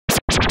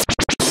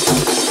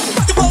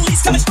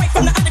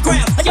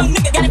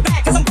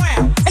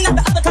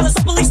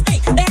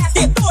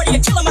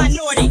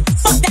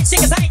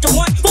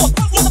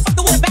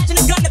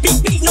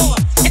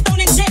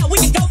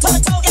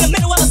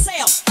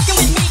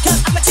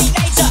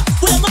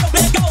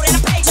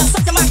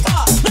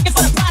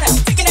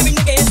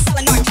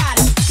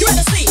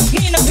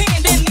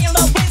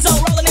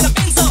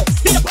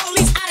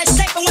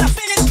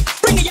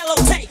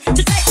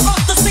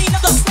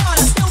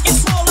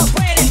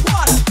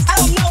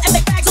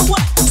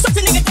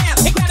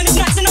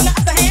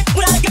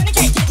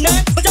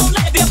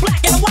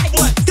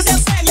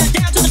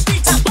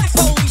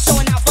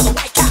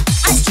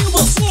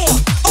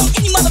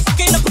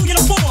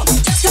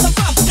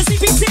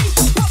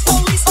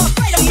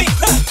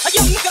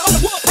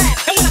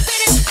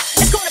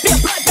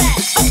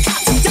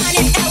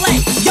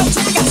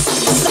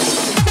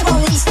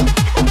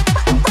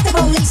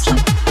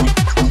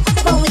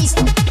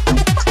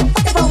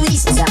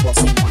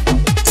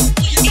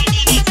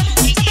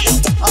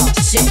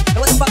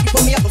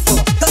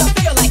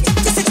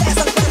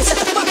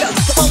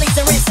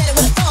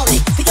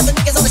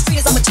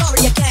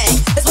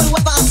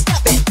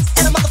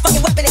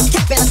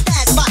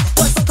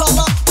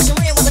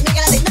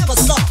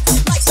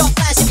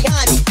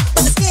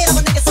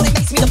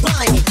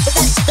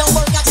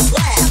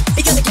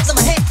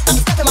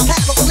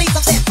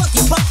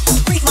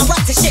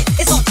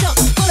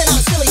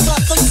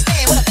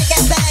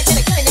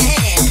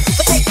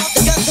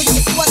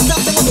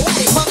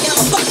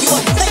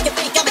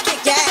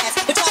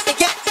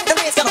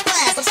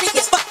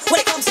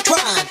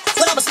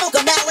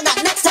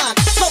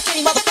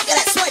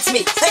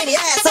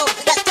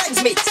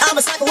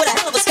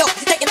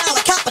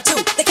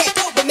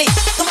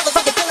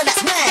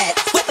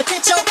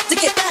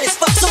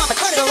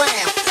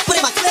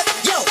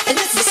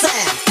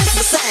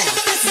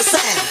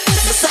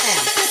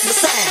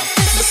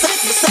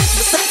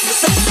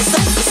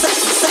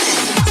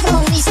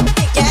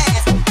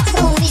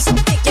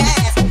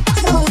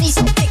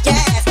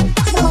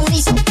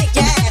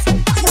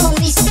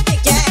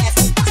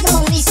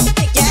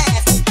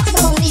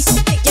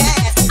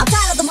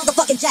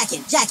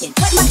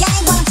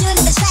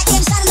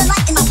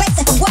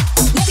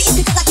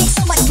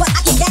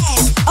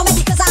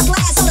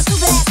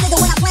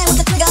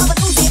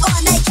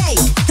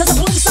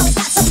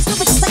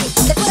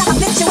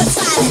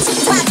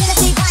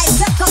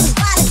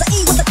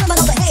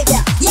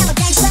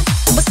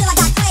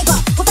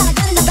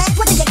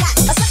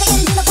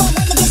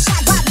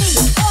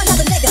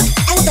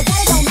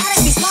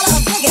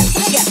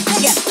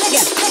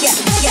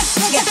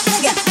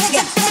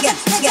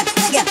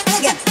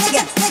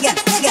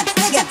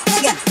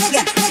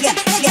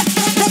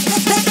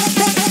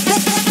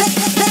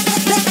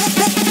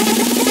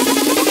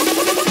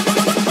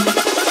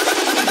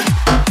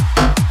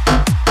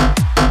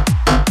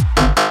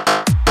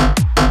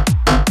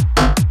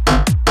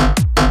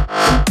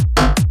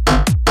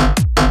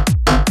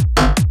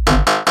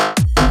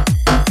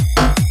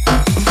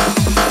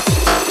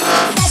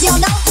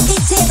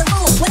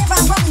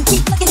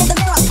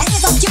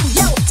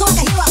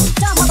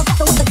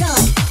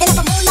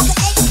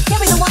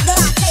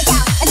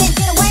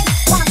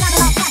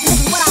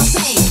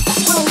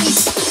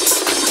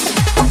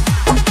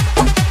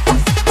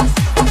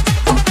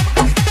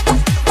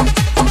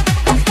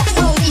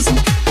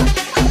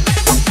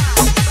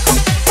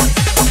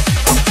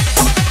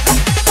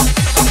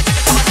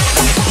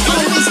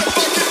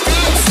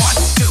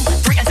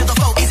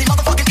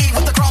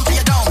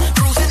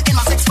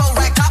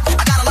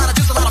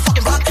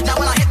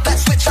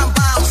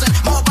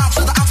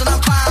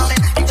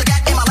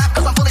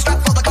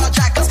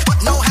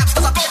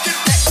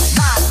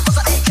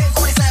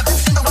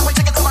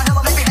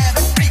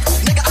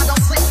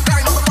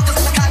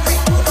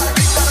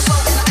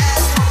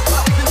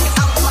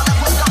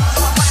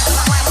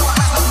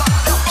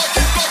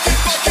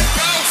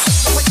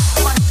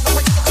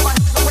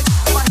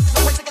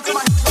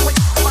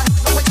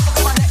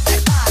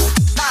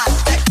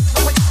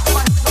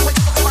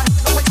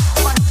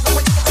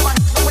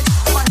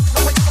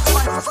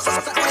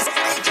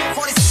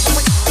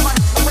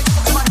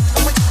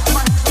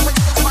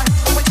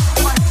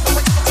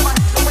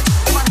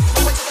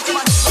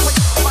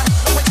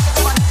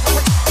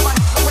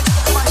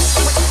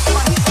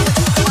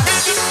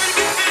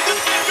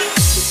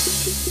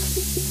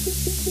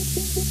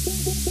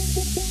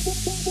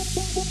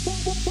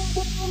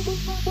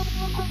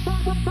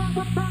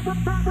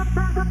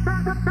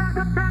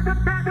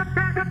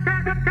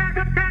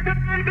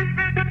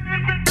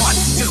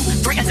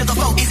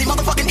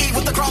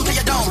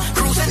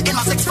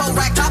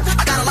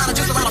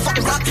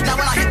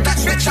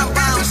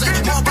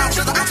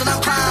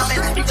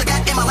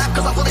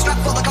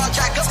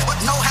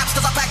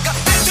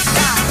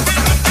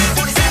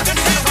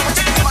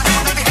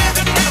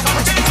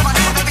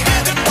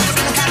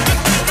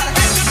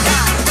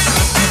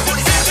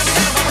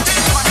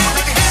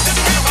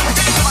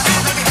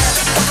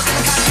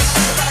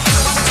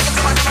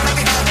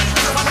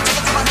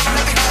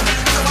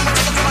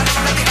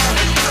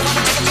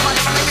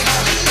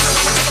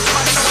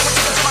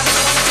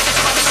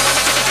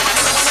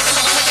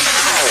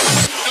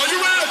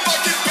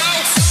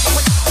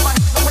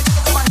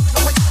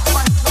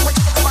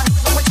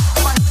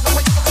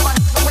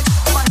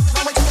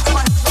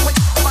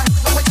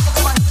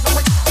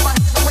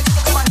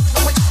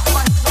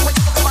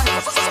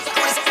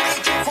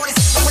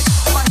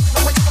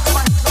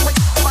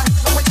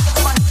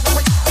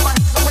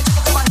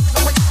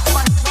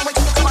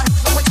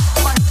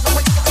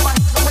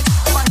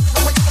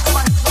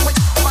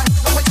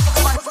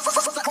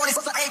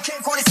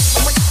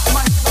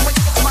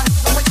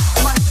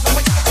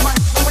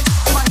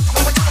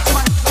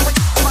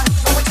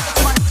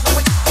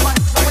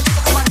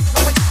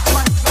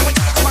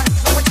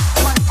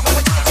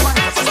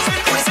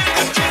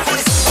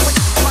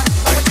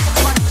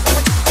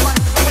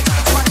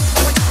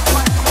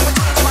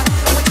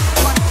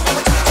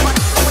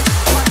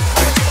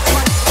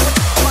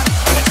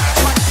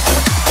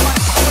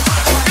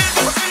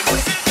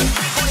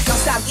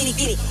get it,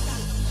 get it.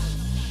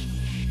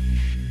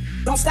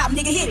 Don't stop,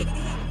 nigga, hit it.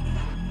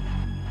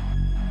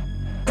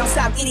 Don't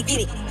stop, get it,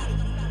 get it.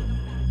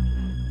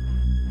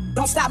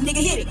 Don't stop, nigga,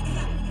 hit it.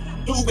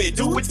 Do it,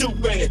 do it, do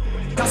it.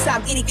 Don't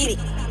stop, get it, get it.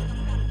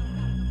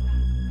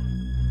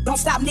 Don't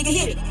stop, nigga,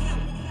 hit it.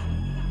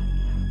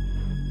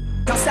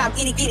 Don't stop,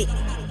 get it, get it.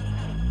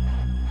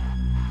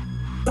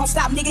 Don't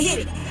stop, nigga, hit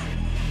it.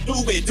 Do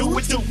it, do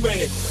it, do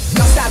it.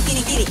 Don't stop, get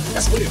it, get it.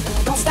 That's what it.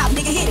 Don't stop,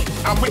 nigga, hit it.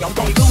 I'm gon' do it,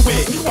 gon' do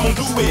it, gon'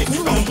 do it,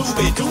 do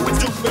it, do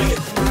it.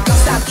 Don't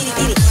stop, get it,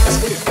 get it.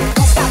 That's what it.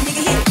 Don't stop,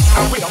 nigga, hit it.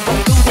 I'm gon' do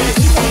it, gon' do it,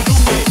 do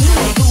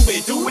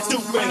it, do it,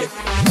 do it.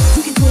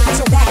 You can do it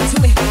with your back into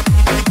it.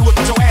 I can do it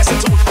with your ass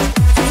into it.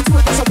 You can do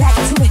it with your back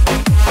into it.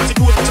 I can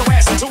do it with your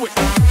ass into it.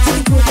 You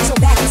can do it with your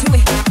back into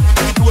it.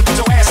 I can do it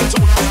with your ass into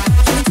it.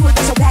 You can do it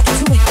with your back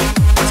into it.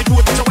 I can do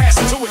it with your ass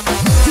into it. You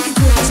can do it with your back into it. I can do it with your ass into it. You can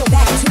do it with your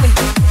back into it.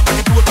 I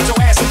can do it with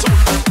your ass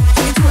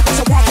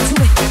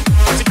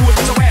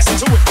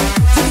into it.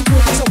 You can do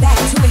it with your back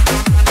into it.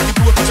 I can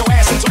do it with your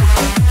ass into it.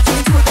 You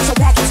can do it with your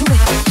back into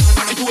it.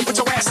 I can do it with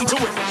your ass into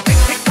it.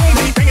 Hey, boom,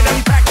 me, bring it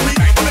down, back, please.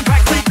 Coming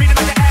back, please, beat it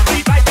like an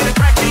athlete, like in a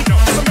track meet.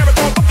 This a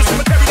marathon, fuck the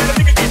cemetery, that a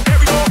nigga get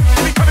carried on.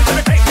 You be coming to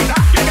the pace, we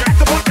hot. You nigga act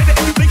the one, if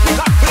you think we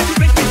hot. But if you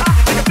think we hot,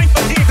 nigga think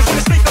again. Cause when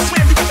it's think I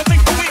swim, you got to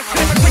think to win.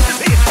 Never drink this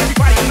in,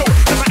 everybody know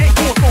it. Cause I ain't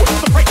going for it.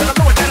 So pray to the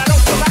Lord that I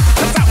don't pull out.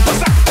 What's out,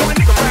 what's out? Throw a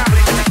nigga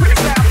rally, it's a quick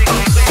style. You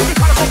can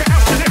try to walk a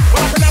house to this,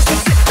 when I pronounce this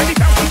shit. Baby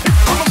bounce this shit,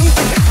 I'ma move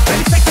this shit.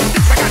 Baby take this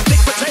shit, I got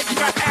dick for take, you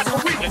got ass for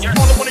real.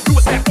 All I wanna do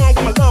is have fun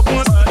with my loved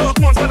ones,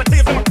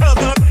 relatives, and my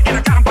cousins. And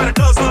I got them by the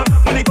dozen,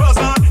 when they buzz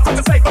on. Fuck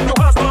to say, fuck your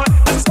husband.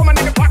 This is for my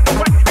nigga block the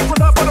way. Extra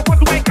love for the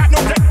ones who ain't got no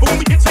day. But when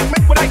we get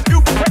checkmate, what I do,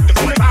 we break. As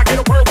soon as I get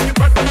a word, we can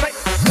run the play.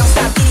 Don't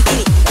stop, get it, get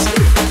it.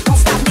 Don't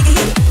stop, nigga,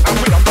 hit it. I'm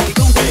with, I'm gon'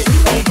 do it, gon' do it,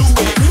 gon' do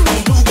it,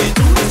 do it,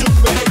 do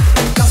it.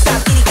 Don't stop,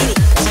 get it, get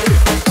it.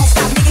 Don't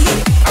stop, nigga, hit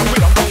it. I'm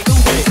with, I'm gon' do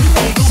it,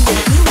 gon' do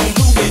it,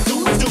 gon' do it, do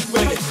it, do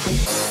it.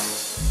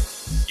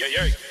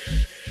 Yeah.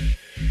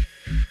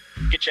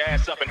 Get your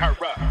ass up and hurry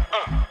up.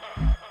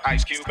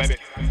 Ice Cube, baby.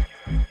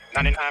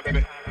 99,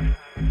 baby.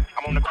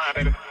 I'm on the grind,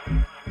 baby.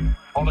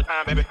 All the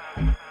time, baby.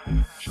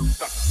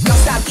 Don't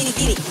stop, get it,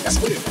 get it. That's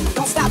what it.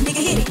 Don't stop,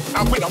 nigga, hit it.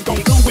 I'm with, I'm gon'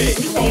 do it,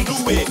 gon' do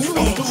it,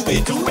 gon' do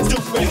it, do it,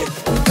 do it.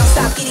 Don't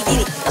stop, get it,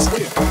 get it. That's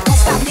what it. Don't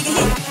stop, nigga,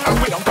 hit it. I'm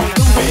with, I'm gon'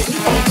 do it,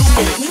 gon' do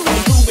it,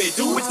 do it,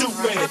 do it, do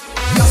it.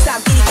 Don't stop,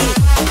 get it, get it.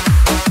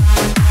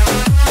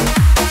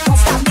 Don't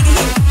stop, nigga,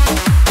 hit it.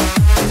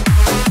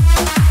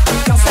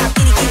 Don't stop,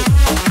 get it, get it.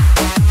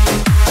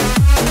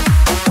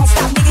 Don't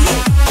stop, nigga, hit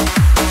it.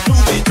 Do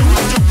it, do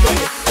it, do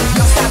it.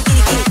 Don't stop, get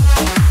it, get it.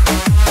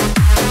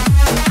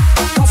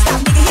 Don't stop,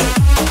 nigga, hit it.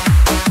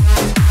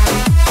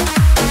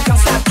 Don't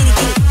stop, get it,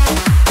 get it.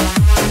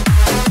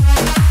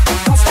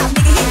 Don't stop,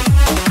 nigga, hit it.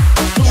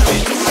 Do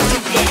it, do it, do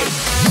it.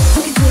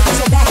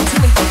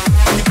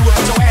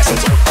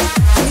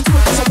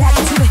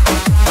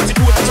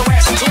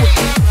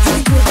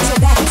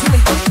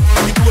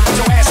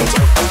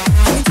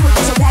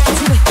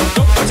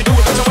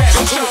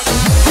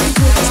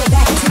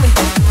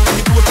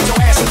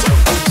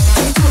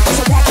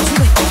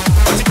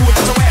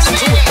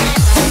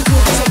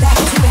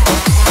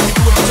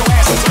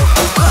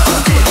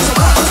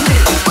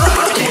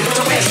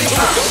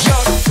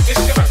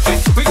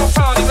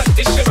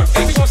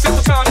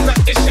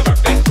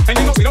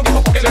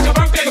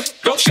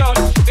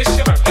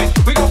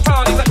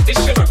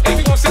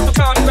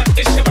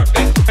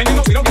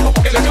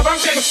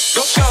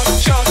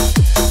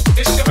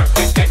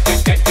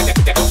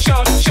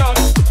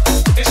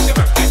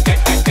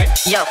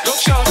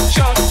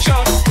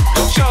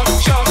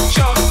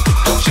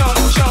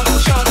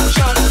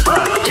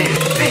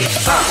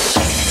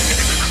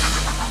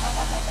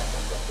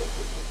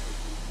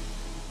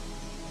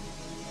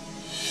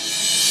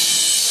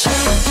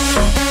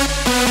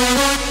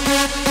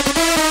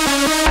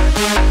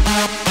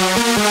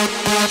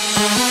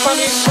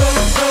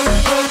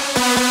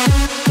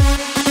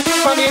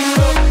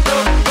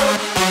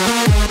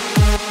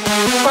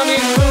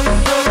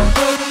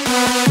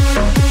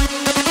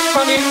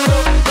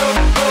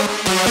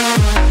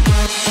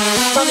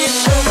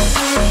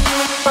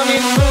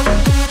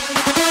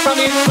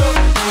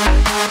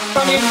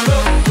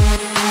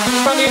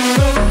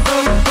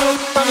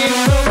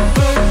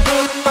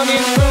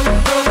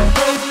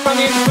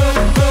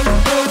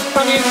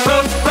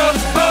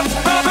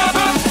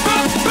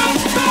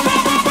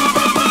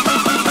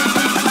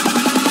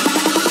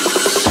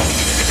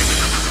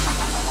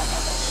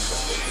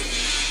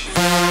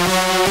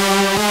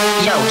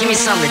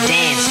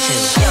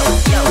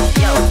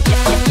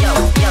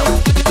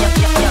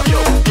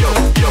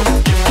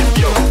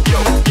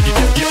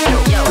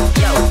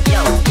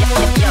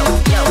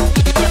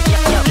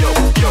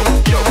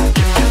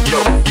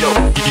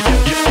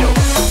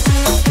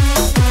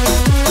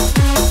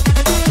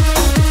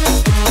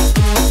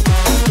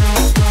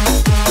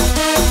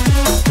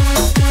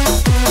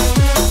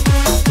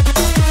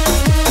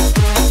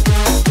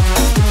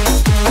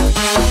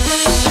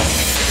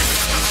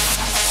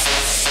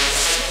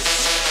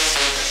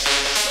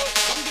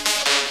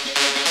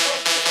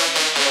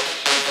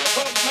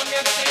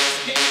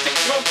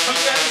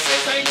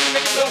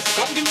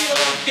 Come give me a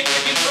hug, give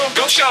me a hug.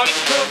 Go shout it,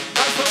 hug,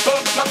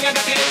 hug, mommy I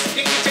got the ass,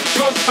 give me a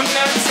hug. I'm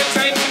not the same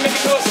time, give me a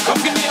hug. Come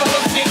give me a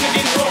hug, give me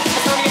a hug.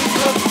 Mommy I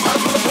got the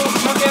ass,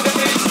 mommy I got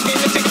the ass, give me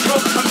a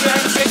hug. I'm not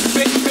the same.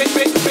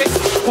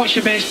 Watch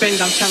your bass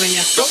bend, I'm telling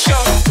ya. Go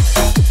shout it,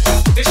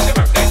 it's your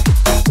birthday.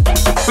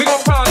 We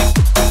gon' party,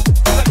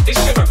 it's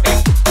your birthday.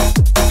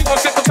 We gon'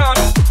 set the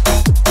party,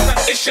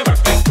 it's your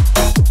birthday.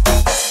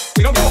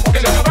 We gon' go,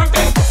 it's your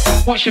birthday.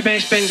 Watch your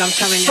bass bend, I'm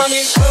telling ya.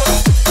 Mommy,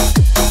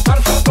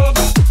 I'm for the bug.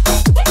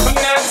 Come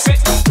now and sit.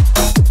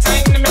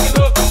 Time to make it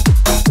look.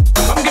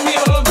 Come give me a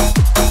hug.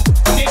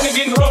 Get me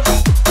getting rough.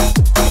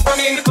 Find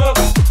me in the club.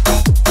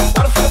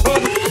 I'm for the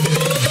bug.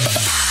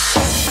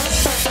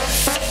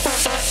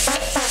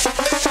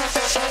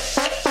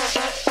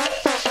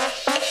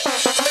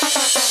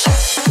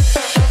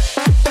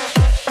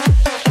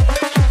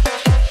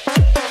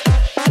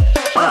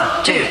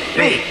 One, two,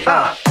 three,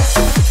 four.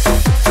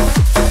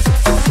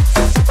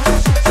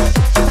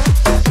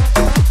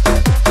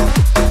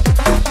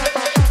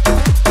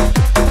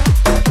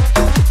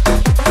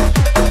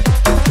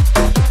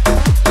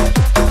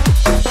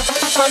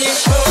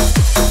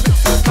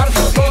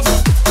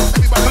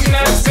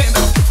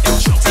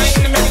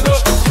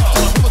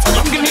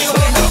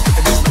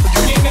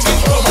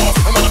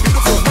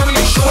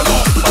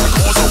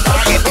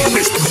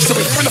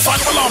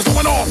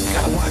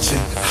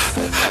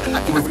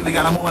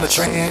 Got him on a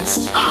trance.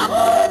 We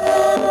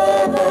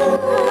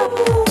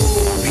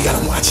got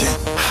him watching.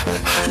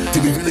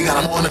 Did we really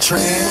got him on a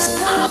trance? We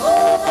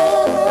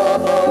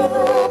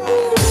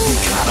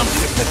got him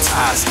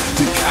hypnotized.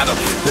 We got him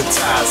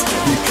hypnotized.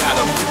 We got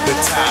him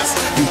hypnotized.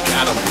 We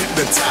got him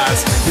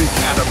hypnotized. We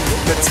got him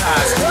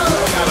hypnotized. We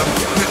got him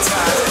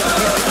hypnotized.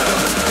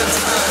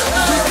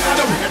 We got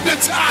him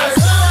hypnotized.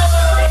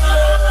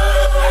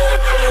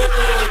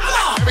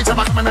 Every time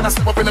I come in and I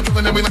step up in the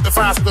building and we let the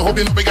fire so the hope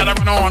you know we gotta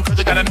run on. Cause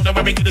you gotta know that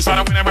when we get this right,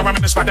 whenever I'm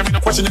in the spot, there ain't no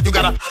question that you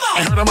gotta.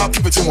 I heard them out,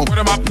 give it to him. Word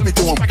them out, give it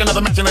to him. Like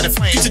another match and let it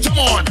flame. Get your come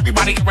on.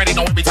 Everybody get ready,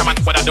 know every time I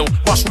do what I do.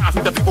 Bust round,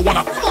 think the people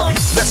wanna.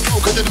 Let's go,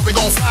 cause you know we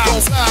gon' fly.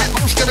 Gon' fly.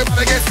 Push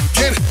everybody get.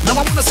 Now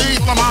I wanna see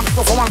all of my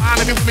people from online.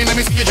 If you with me, let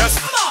me see you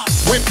just.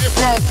 With it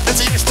flow, and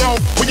see it slow.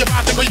 When you're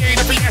about to go, you ain't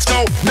a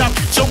fiasco. Now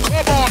get your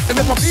club on. And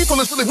if my people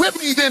is really with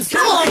me, then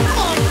come on, come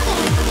on, come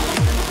on.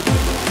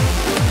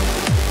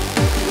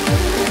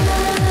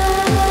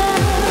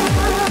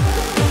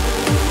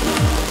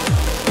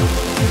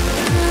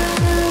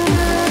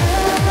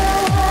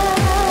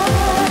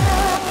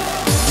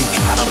 You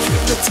gotta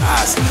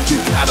hypnotize, we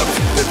gotta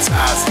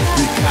hypnotize,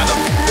 we gotta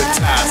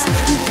hypnotize,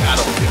 we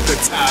gotta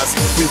hypnotize,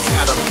 we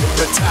gotta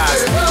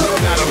hypnotize,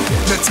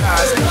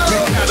 we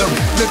gotta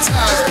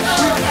hypnotize,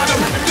 we gotta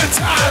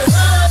hypnotize.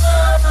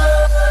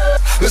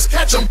 Let's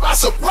catch 'em by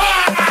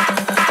surprise.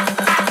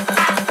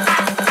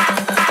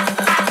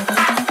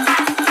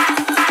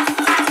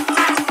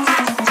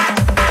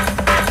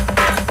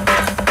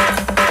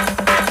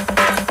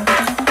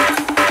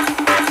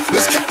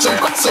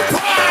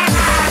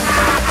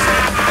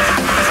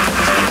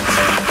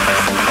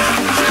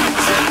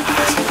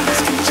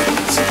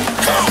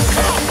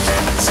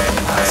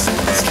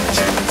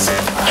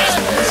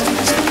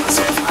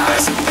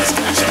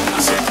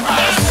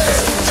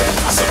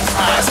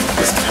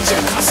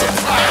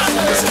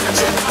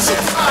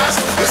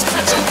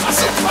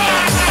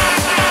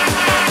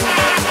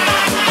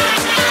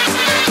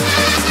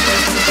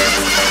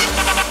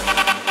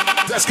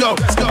 Let's go,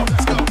 let's go,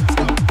 let's go.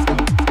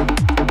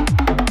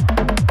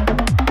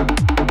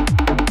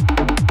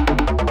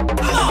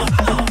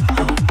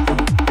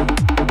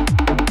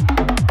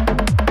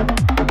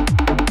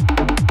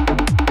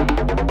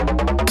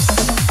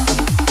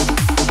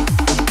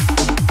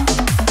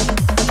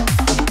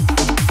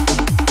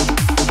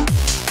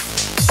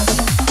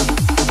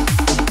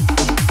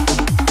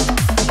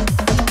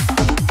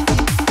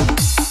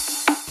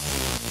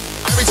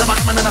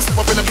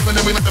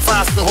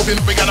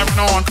 We gotta run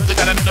on, cause you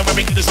gotta know when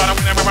we get this right.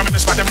 Whenever I'm in the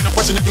spot, there ain't no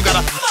question that you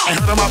gotta. I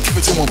heard them out, give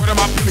it to him. Word them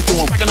out, give it to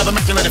him. Like another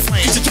match and let it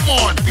flame. Get your come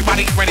on.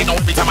 Everybody get ready, know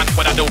every time I do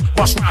what I do.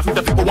 Bust round,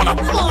 think the people wanna.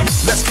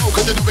 Let's go,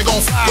 cause you know we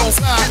gon' fly. Gon'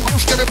 fly.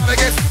 Push everybody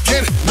get.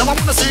 Now I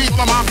wanna see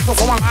all of my people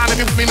from online.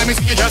 If you with me, let me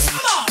see you just.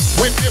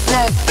 With it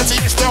flow, and see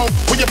it slow.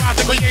 When you're about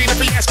to go, you ain't a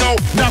fiasco.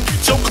 Now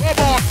get your club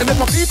on. And if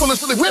my people is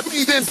really with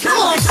me, then come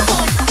on, come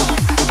on, come on.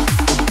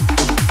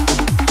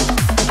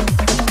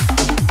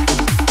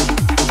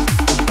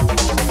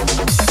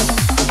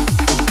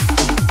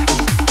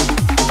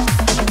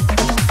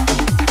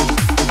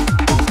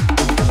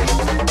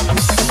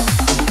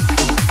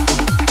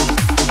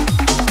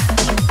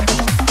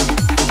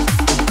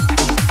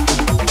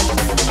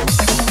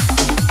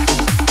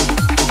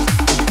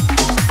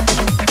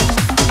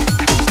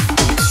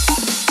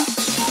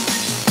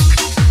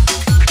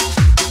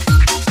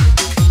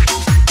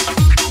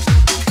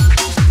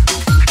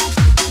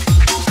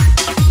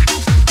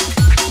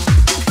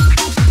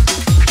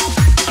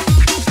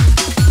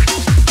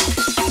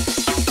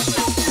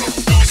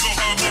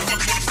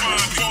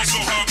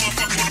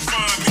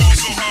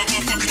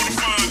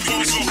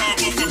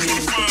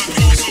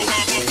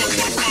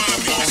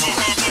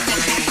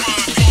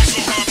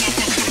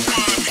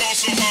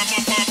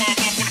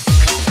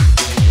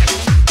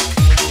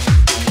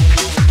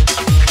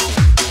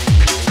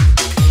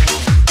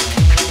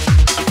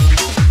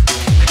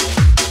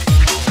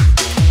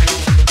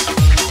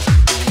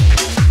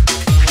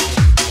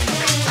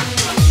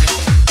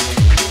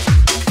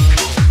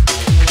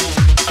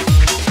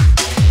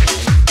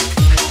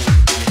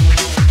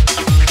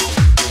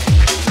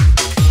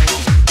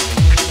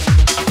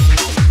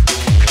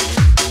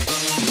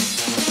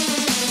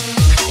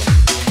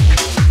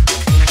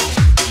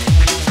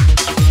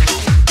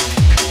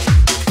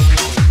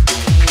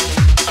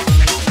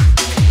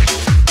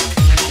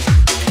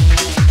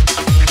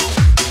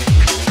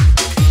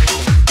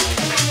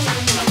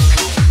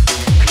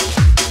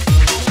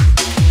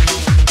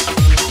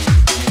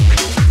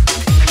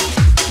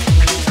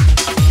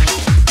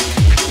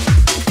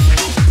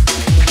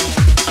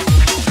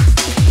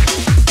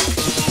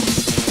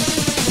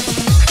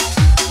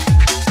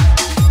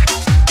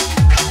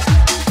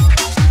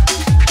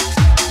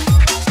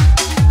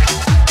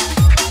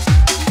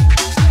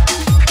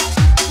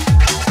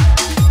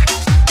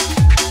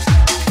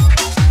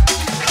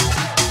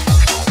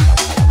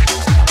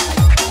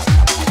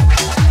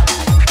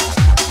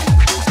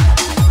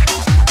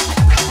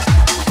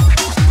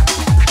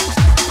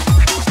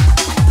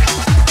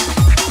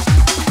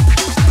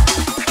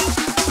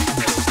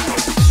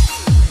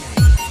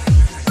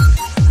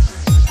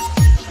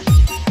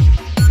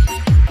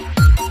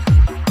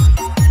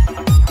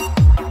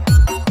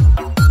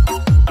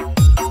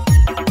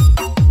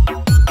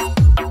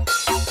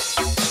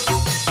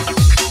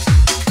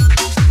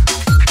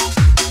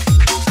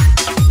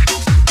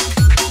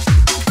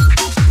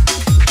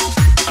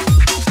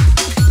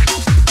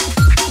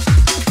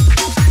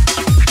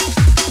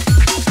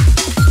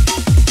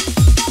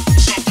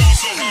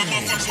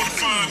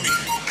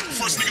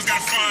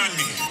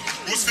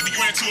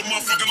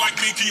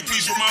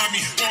 find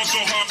me. Ball so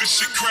hard, this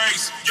shit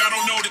crazy. Y'all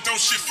don't know that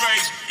those shit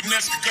phase. And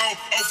that's to go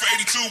 0 for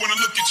 82 when I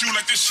look at you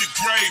like this shit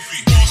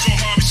gravy. Ball so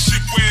hard, this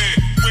shit weird.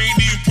 We ain't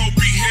even Pope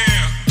be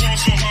here. Ball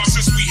so hard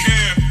since we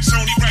here. It's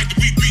only right that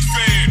we be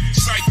fair.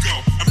 Psycho,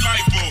 I'm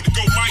liable to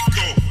go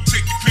Michael.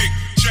 Take your pick.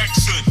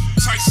 Jackson,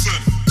 Tyson,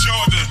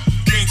 Jordan,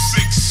 Game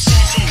 6.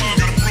 Ball so hard,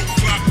 got a broke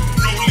clock.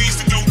 Rollies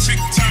that don't tick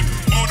tock.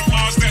 All the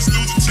Mars that's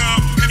losing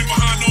time. Hidden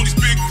behind all these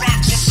big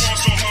rocks. Ball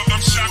so hard,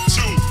 I'm shocked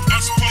too. I'm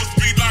supposed to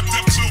be locked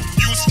up too.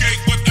 You escape,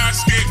 but I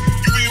escape.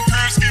 You be in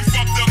Paris, get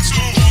fucked up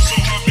too. Ball so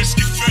hard, let's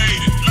get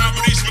faded. Live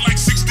with these for like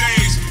 6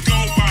 days.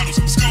 Gold bottles,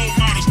 gold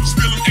models,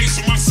 spilling ace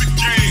on my sick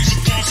days.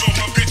 Ball so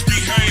hard, bitch,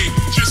 behave.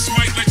 Just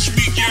might let you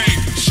meet gay.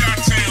 Shot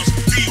towns,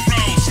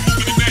 D-Rose,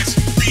 moving the next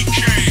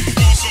BK.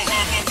 Ball so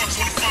hard, motherfuckers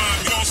wanna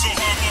find me. Ball so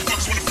hard,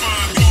 motherfuckers wanna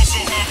find me. Ball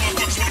so hard,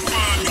 motherfuckers wanna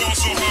find me. Ball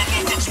so hard,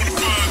 motherfuckers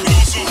wanna find me.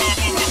 Ball so hard,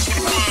 motherfuckers wanna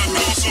find me.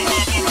 Ball so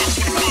hard, motherfuckers wanna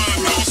find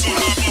me. Ball so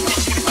hard, motherfuckers wanna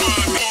find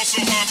me. Ball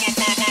so hard,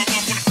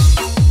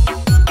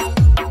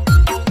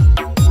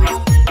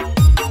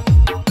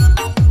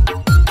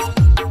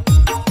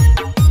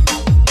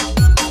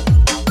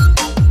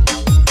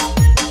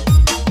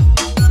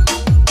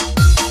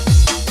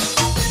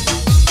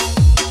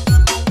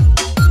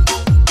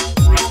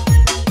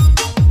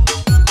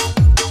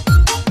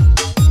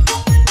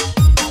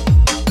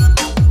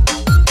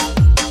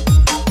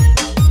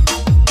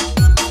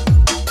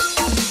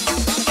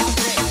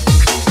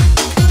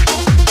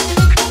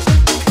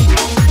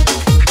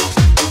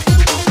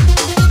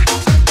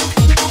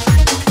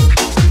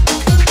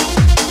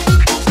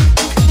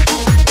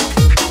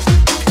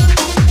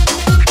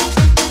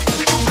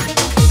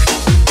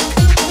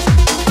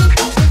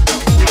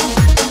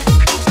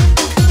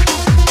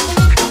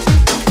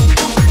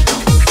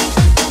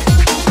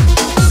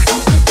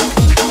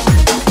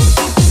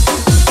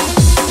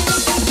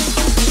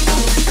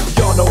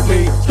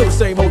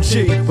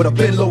 but I've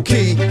been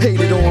low-key,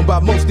 hated on by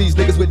most these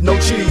niggas with no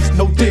cheese,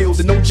 no deals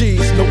and no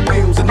G's, no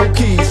wheels and no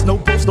keys, no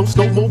boats, no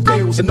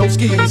snowmobiles and no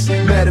skis.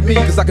 Mad at me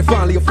cause I can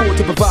finally afford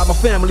to provide my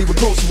family with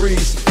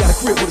groceries. Got a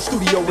crib with a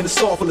studio and a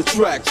saw full of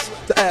tracks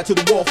to add to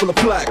the wall full of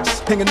plaques,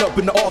 hanging up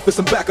in the office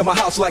and back of my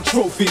house like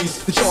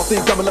trophies. Did y'all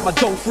think I'ma let my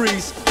dough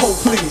freeze? Oh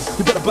please,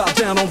 you better bow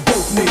down on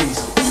both knees.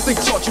 Who you think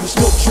taught you to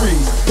smoke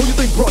trees? Who you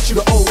think brought you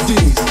to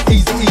ODs?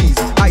 Easy E's,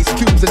 Ice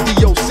Cubes and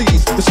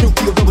DOCs, the Snoop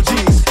Deal Double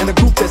G's, and a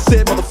group that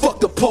said motherfuck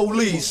the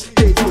police.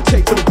 Gave you a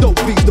tape for the dope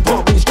beats, the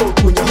bump when you stroll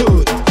through in your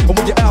hood. And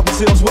when your album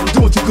sales wasn't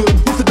doing too good,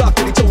 who's the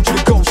doctor they told you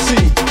to go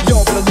see?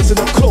 Y'all better listen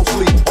up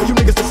closely. All you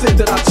niggas that said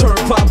that I turn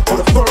pop or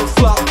the firm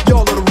flop,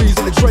 y'all are the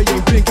reason that Dre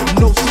ain't been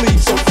getting no sleep.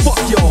 So fuck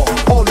y'all,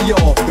 all of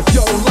y'all. If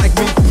y'all don't like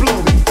me, blow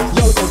me.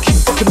 Y'all gonna keep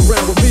fucking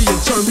around with me and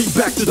turn me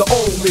back to the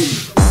old me.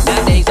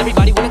 Nowadays,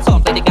 everybody wanna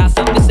talk like they got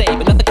something to say,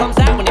 but nothing comes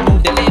out when they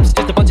move their lips.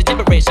 Just a bunch of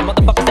gibberish and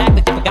motherfuckers act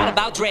like they forgot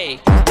about Dre.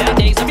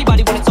 Nowadays,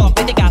 everybody wanna talk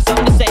like they got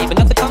something to say, but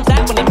nothing comes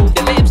out when they move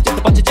their lips. Just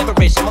a bunch of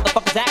gibberish and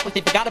motherfuckers act like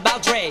they forgot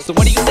about Dre. So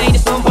what do you say to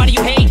somebody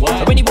you hate?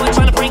 What? Or anyone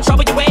trying to bring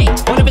trouble your way?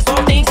 One of his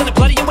own things in the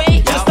blood of your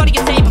way? Just study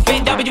your tape of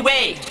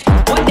NWA.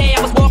 One day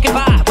I was walking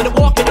by with a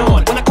Walkman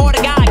on, when I caught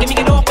a guy, give me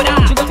an awkward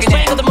eye.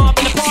 Strangled him up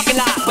in the parking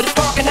lot, but it's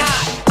dark and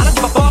hot. I don't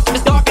give a fuck if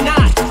it's dark or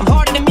not. I'm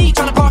harder than me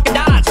trying to park a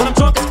Dodge when I'm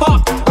drunk as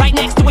fuck, right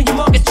next to a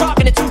humongous truck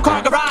in a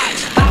 2-car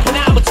garage. Hopping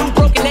out with 2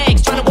 broken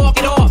legs, trying to walk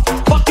it off.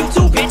 Fuck you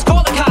too, bitch,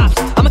 call the cops.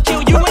 I'ma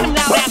kill you and them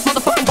loud ass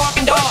motherfucking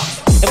barking dogs.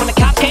 And when the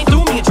cops came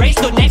through, me and Dre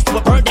stood next to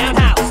a burned down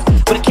house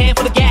with a can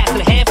full of gas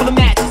and a handful of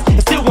matches,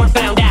 and still weren't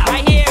found out.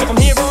 Right here, from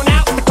here on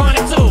out, it's the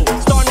chronic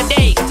 2. Starting the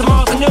day, and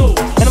tomorrow's anew.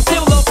 And I'm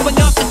still local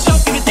enough to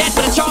choke you to death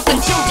with a Charleston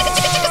chew.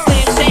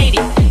 Slim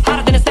Shady,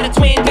 hotter than a set of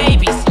twin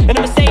babies. And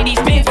a Mercedes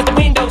Benz with the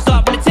windows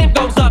up when the temp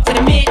goes up to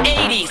the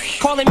mid-80s.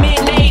 Calling men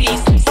ladies,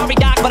 sorry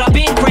doc, but I've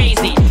been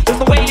crazy. There's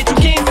no way that you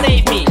can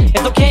save me.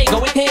 It's okay, go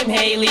with him,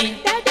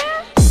 Haley.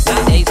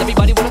 Nowadays,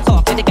 everybody wanna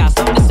talk like they got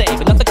something to say,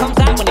 but nothing comes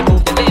out when they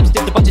move their lips.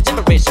 Just a bunch of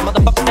gibberish,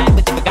 motherfuckers act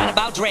like they forgot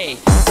about Dre.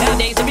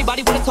 Nowadays,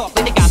 everybody wanna talk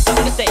like they got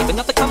something to say, but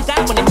nothing comes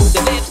out when they move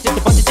their lips. Just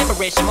a bunch of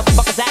gibberish,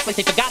 motherfuckers act like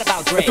they forgot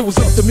about Dre. If it was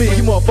up to me,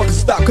 you motherfuckers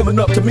stop coming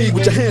up to me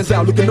with your hands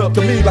out, looking up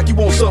to me like you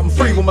want something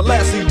free. When my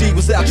last CD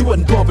was out, you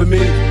wasn't bumping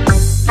me.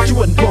 You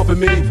wasn't bumping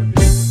me.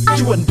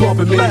 You wasn't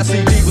bumping me. Last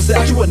CD was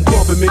out, you wasn't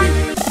bumping me.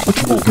 But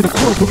you won't get a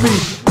clue from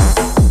me.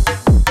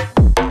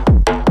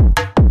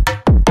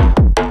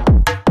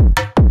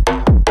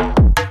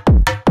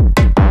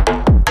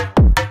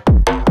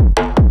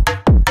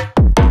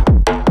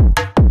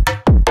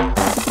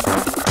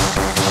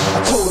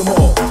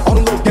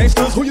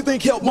 Who you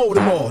think helped mold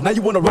them all? Now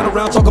you wanna run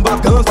around talking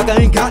about guns like I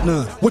ain't got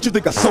none. What you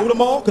think I sold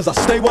them all? Cause I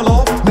stay well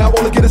off. Now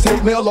all I get is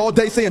hate mail all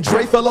day saying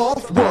Dre fell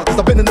off. What? Cause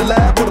I've been in the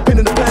lab with a pen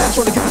in the pad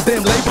trying to get this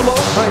damn label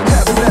off. I ain't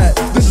having that.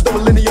 This is the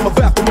millennium of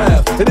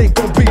aftermath. It ain't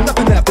gonna be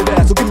nothing after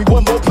that. So give me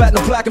one more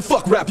platinum plaque and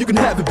fuck rap, you can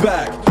have it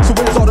back. So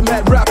where's all the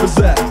mad rappers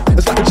at?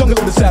 It's like a jungle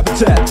in this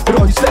habitat. But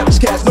all you savage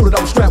cats know that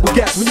I was strapped with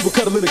gas when you were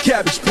cuddling a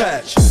cabbage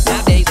patch.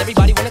 Nowadays,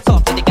 everybody wanna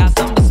talk like they got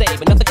something to say,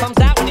 but nothing comes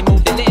out when they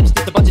move their lips.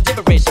 Just a bunch of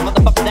gibberish,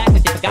 motherfuckers act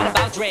like they forgot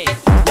about Dre.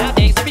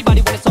 Nowadays,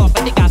 everybody wanna talk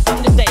like they got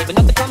something to say, but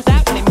nothing comes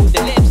out when they move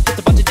their lips. Just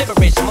a bunch of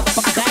gibberish,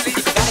 motherfuckers act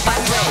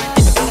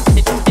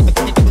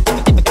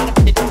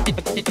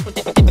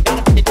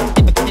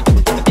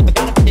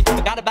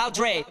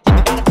Dre.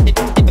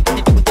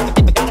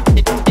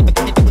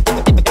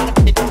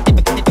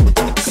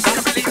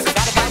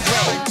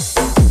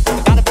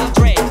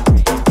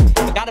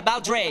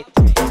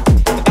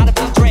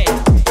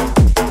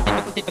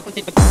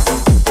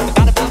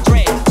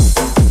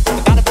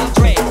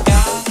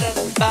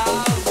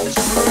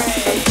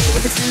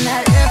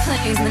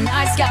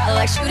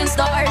 Like shooting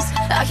stars,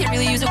 I can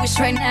really use a wish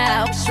right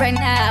now, right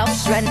now,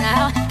 right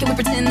now. Can we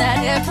pretend that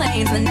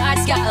airplanes in the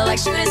night sky like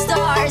shooting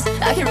stars?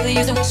 I can really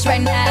use a wish right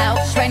now,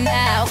 right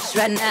now,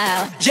 right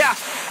now. Yeah,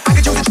 I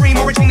could use a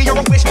dream or a genie or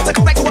a wish to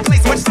go back to a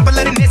place much simpler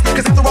than this.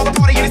 Cause after all the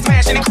partying and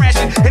smashing and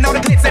crashing, and all the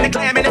glitz and the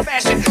glam and the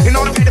fashion, and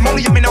all the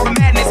pandemonium and all the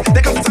madness,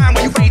 there comes a time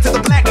when you fade to the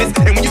blackness.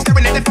 And when you're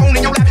staring at that phone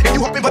in your lap, and you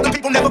hoping but the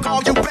people never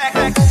call you back.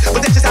 But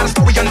that's just how the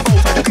story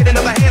unfolds. You get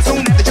another hand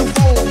soon after you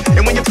fold.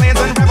 And when your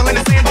plans unravel in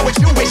the sand, what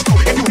you wish for,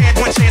 if you had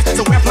one chance.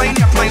 So airplane,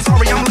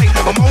 sorry I'm late.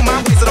 I'm on my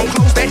way, so don't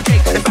close that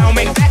gate. If I don't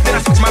make that, then I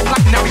switch my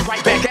block and I'll be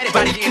right back at it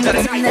by the end of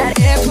the night. That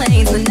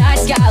airplanes in the night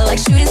sky like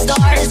shooting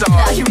stars.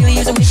 I can really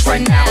use a wish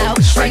right now,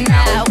 right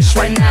now,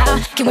 right now.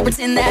 Can we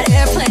pretend that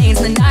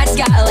airplanes in the night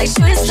sky like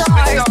shooting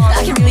stars?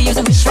 I can really use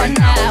a wish right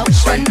now,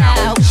 right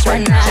now,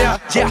 right now.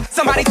 Yeah,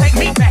 somebody take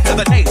me back to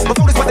the days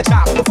before this was a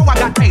job, before I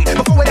got paid,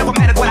 before it ever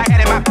mattered what I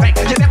had in my bank.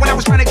 Yeah, back when I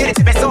was trying to get it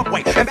to best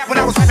subway, and back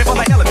when I was rapping for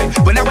the element.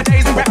 But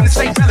nowadays I'm rapping to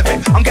stay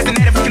relevant. I'm guessing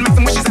that if we can make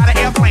some wishes out of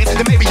airplanes,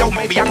 then maybe, yo,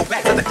 maybe I go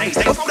back to the days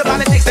before the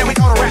politics that we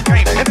call a rap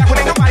game. And back when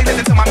ain't nobody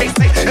listen to my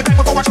mixtape, and back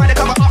before I tried to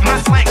cover up my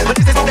slang. But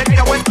this is the day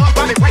I went up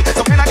by me right.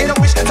 So can I get a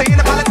wish to end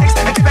the politics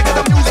and get back to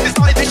the music that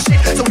started this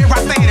shit? So here I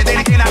stand, and then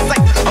again I say,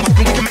 I'm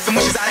hoping we can make some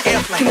wishes out of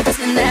airplanes. Can we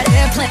pretend that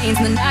airplanes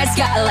in the night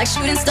sky like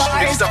shooting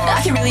stars?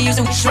 I can really use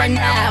a wish right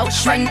now,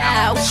 right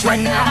now, right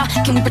now.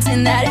 Can we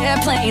pretend that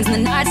airplanes in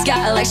the night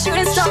sky like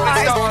shooting stars?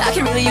 I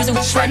can really use a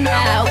wish right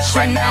now,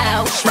 right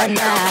now, right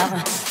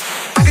now.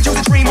 I could use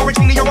a dream or a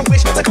genie or a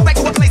wish to go back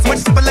to a place much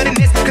simpler than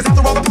this. Cause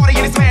after all the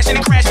partying and smashing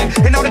and crashing,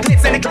 and all the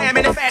glitz and the glam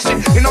and the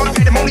fashion, and all the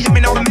pandemonium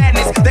and all the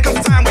madness, there comes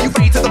a time when you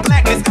fade to the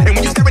blackness. And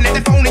when you're staring at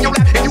that phone in your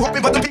lap, and you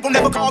hoping but the people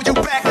never call you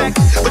back.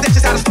 But that's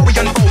just how the story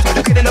unfolds.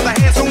 You get another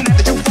hand soon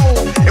after you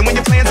fold. And when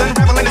your plans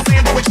unravel in the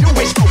sand, what you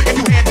wish for, if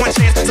you had one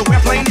chance. So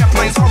airplane,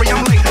 sorry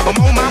I'm late. I'm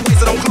on my way,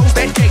 so don't close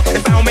that gate.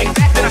 If I don't make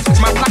that, then I switch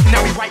my block and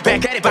I'll be right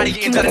back at it by the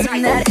end of the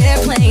night. That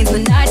airplanes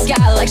in the night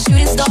sky like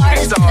shooting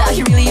stars. I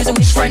can really use a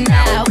wish right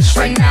now,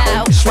 right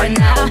now, right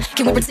now.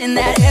 Can we pretend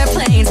that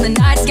airplanes in the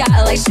night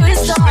sky like shooting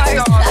stars?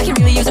 I can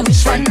really use a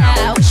wish right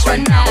now, right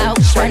now,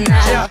 right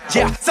now.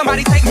 Yeah,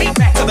 somebody take me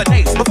back to the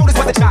days before this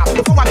was a job,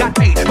 before I got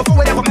paid,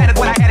 before it ever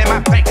mattered what I had in my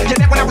bank. Yeah,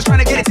 back when I was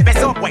trying to get it to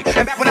best subway,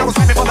 and back when I was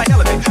rapping for the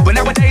element. But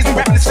nowadays I'm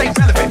rapping to stay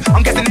relevant.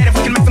 I'm guessing that if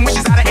we can make some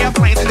wishes out of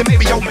airplanes, then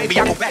maybe, yo, maybe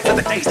I go back to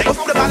the days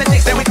before the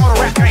politics that we call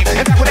a rap game.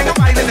 And back when ain't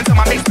nobody listen to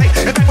my mixtape,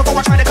 and back before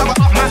I tried to cover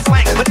up my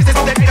slang. But this is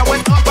the day I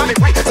went up by me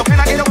right. So can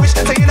I get a wish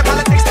to end the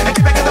politics and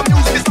get back to the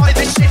music that started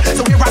this shit?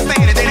 So here I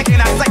stand, and then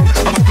again I say,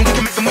 I'm hoping we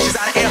can make some wishes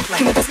out of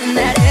airplanes. Can we pretend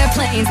that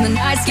airplanes in the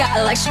night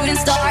sky like shooting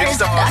stars?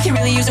 I can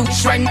really use a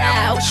wish right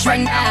now, right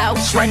now,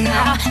 right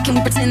now. Can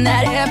we pretend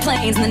that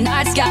airplanes in the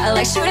night sky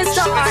like shooting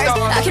stars?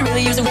 I can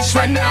really use a wish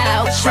right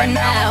now, right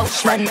now,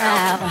 right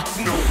now. I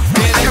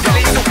can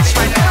really use a wish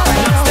right now.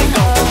 Let's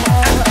go.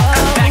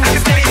 Back in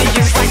the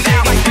stadiums right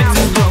now.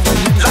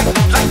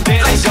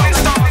 Like shooting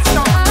stars.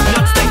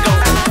 Let's go.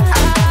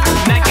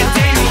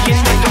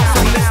 Macadamia, they go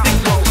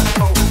ballistic.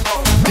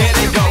 There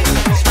they go.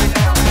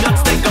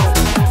 Nuts they go.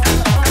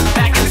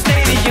 Back in the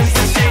stadiums,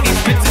 the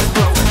shady bitches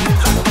blow.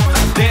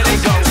 There they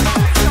go.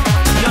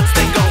 Nuts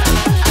they go.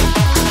 Macadamia, they go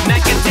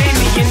ballistic.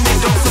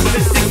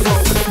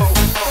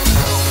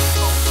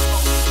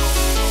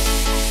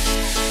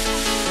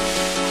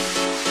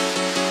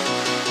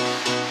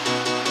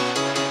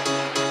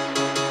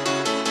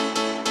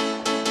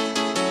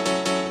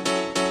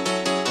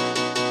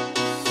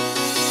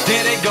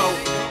 There they go,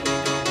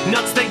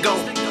 nuts they go.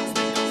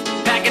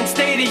 Packing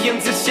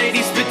stadiums as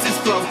shady spitzes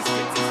flow.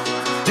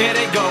 There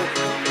they go,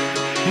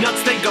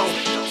 nuts they go.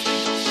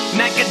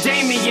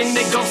 Macadamia,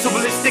 they go so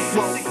ballistic.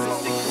 Whoa.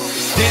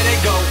 There they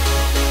go,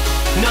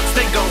 nuts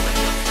they go.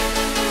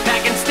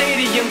 Packing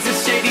stadiums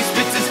as shady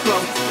spitzes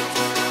flow.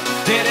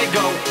 There they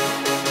go,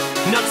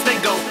 nuts they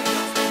go.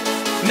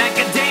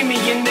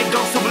 Macadamia, they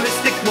go so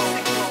ballistic. Whoa.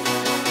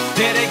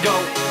 There they go,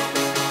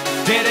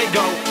 there they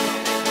go,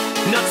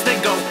 nuts they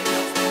go.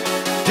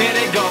 There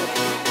they go,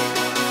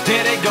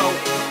 there they go,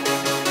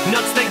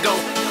 nuts they go.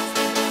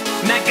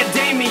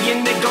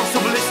 Macadamia, they go so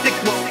ballistic.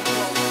 Whoa.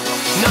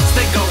 Nuts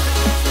they go,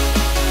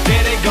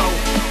 there they go,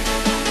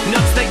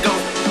 nuts they go.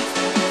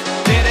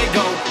 There they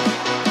go,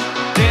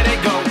 there they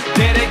go,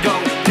 there they go,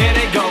 there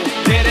they go,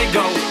 there they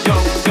go, go,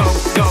 go,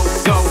 go,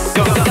 go,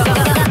 go.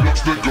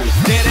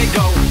 There they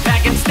go,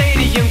 packing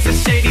stadiums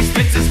as shady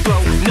spitzes flow.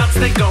 Nuts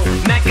they go,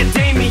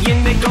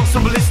 macadamia, they go so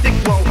ballistic.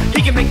 Whoa,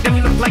 he can make them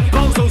look like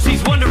bozos.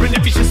 He's wondering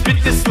if he should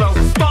spit this slow.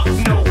 Fuck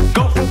no,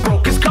 go for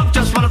broke. His cup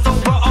just wanna throw,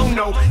 bro. Oh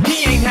no,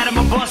 he ain't had him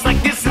a boss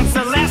like this since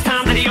the last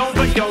time that he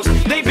overdosed.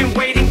 They've been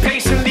waiting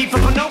patiently for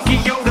Pinocchio.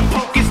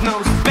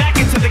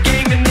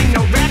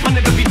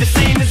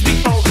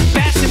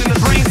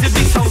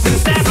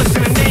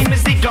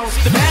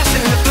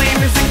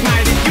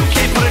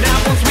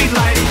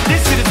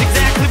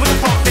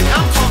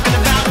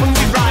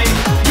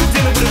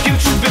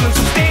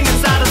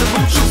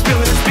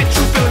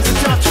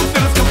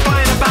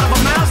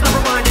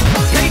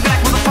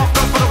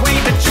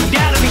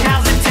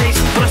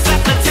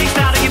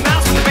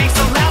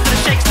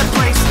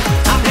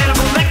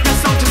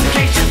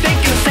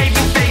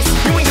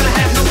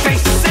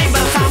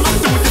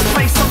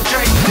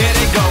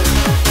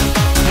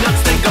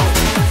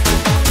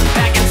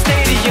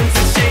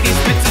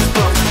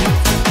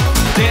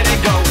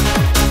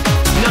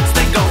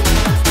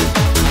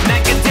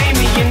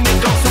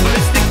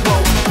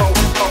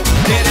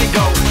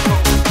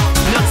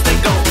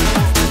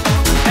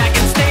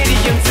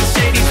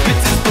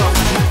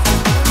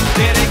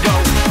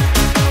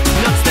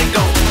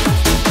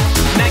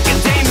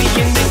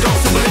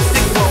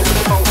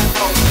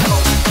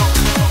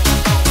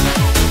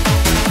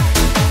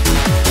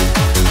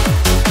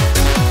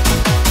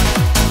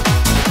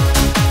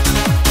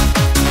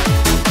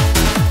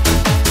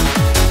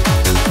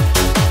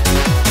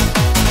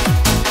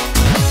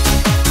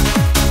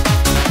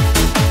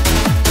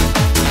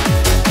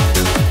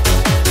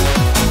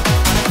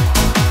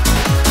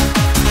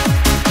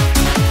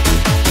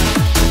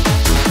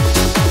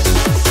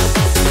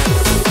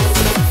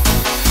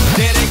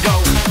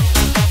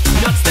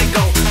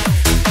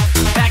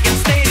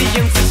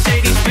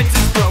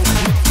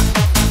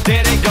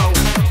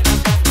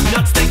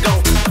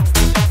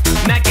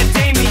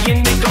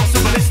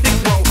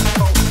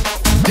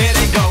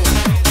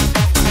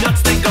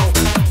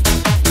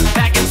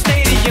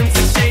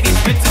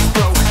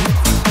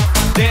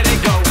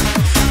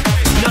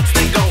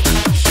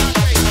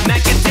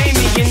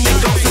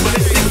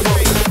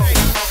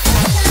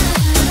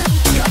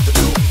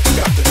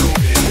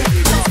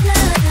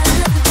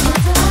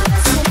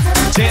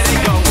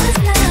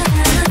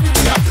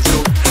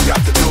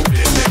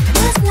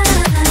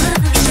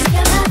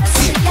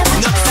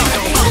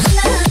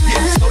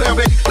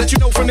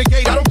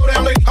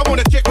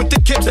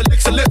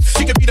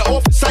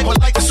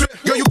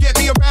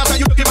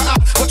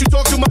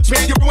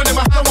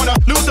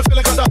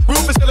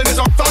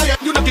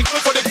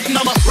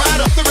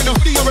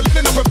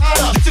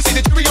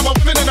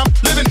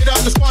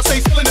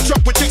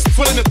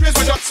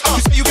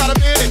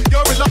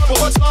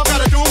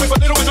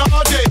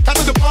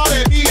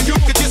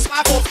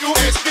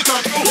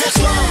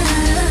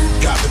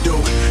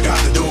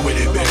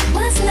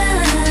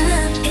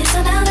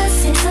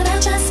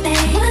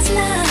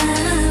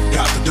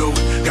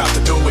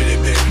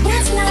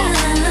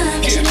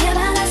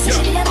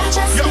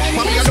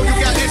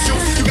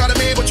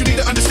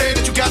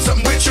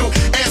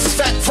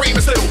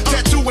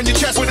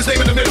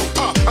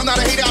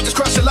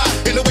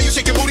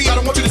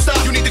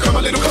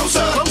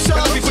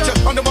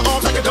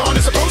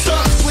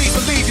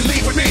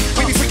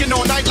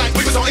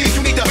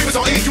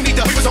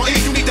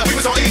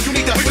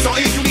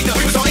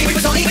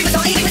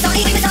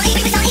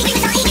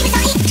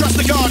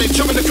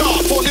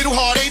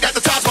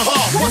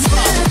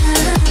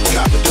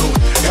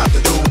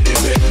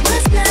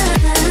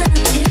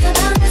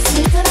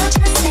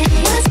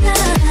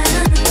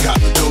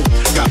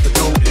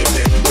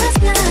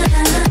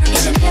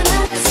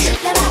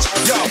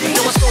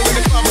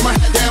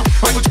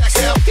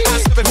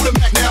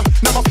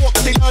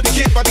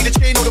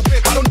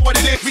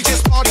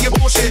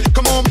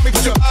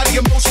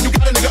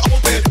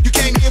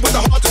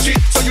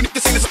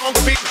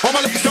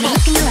 Come on.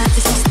 Look in your eyes,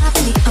 it's all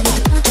stopping me. I want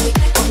to punch you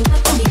back on me,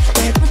 back on me.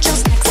 Better put your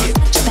stacks, I'll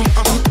put your back.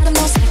 Don't let 'em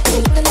know slack, 'cause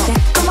you put it like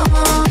that. Come on,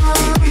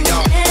 and put it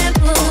on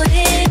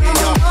me.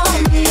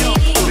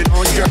 Put it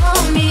on you, girl.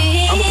 On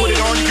me. I'ma put it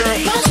on you, girl.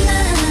 What's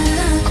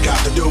love?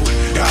 Got to do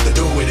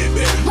with it,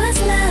 baby. What's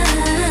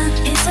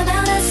love? It's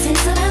about us,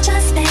 it's about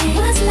trust, babe.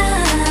 What's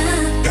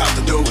love? Got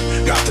to do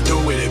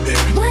with it,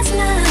 baby. What's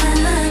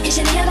love? It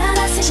should be about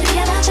us, it should be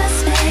about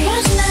trust, babe.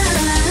 What's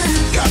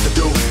love? Got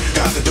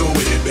to do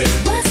with it, baby.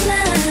 What's love?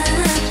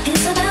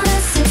 It's about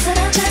us, it's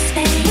about trust,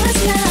 babe.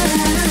 What's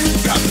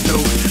love? Got to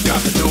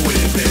do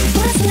with it, baby.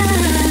 What's love?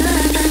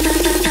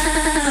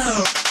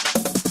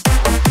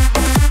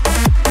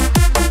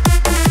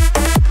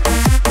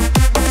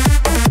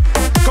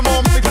 Come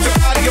on, baby, put your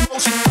body in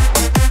motion.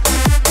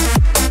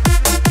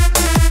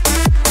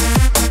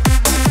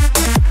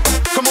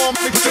 Come on,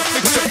 baby, put your.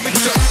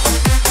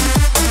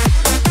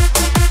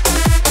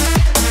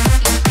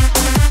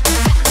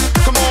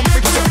 Come on,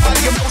 baby, put your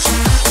body in motion.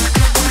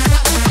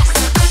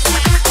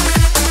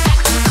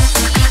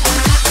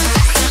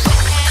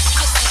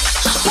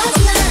 What's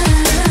love?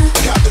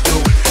 Got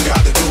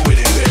to do with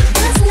it, baby.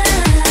 What's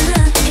love?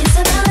 It's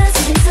about us,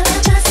 it's about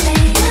trust,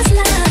 babe. What's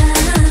love?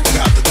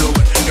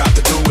 Got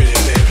to do with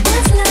it, baby.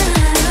 What's love?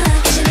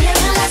 It should be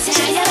about us, it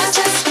should be about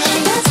trust,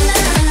 babe. What's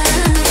love?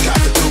 Got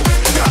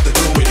to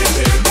do with it,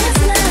 baby.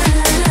 What's love?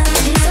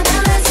 It's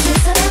about us,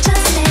 it's about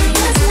trust, babe.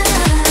 What's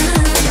love?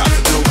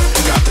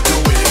 Got to do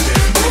with it,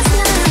 baby. What's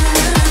love?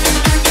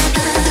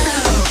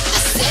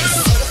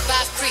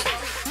 Certified free,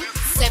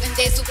 7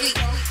 days a week.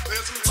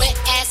 Wet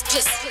ass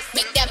pussy,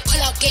 make that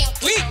pull out game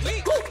weak.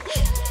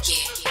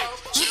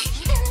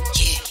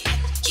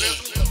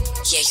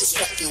 Yeah, you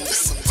fucking with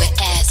some wet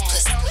ass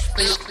pussy.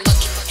 Bring a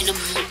bucket in a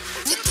moon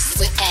with this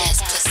wet ass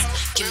pussy.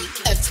 Give me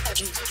everything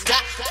you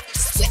got,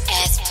 this wet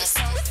ass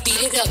pussy.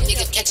 Beat it up,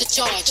 nigga, catch a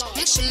charge.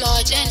 Extra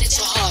large and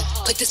extra hard.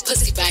 Put this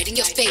pussy right in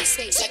your face.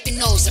 Swipe your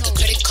nose like a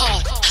credit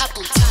card. Hop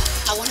on top,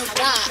 I wanna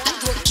ride. I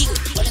do a giggle,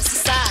 roll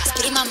inside.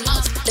 Spit in my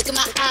mouth, look in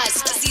my eyes.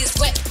 Pussy is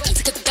wet, come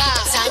take a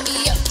dive. Tie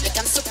me up like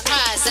I'm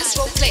surprised. That's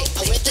role play,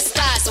 I wear the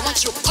skies. I want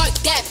you to park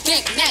that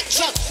big Mac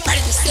truck right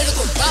in this little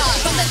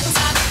garage. From the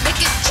top, make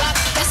it drop.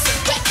 That's a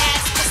wet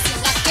ass pussy.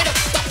 Now get a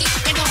bucket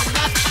and a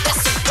mop.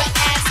 That's a wet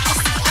ass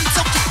pussy. I'm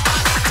talking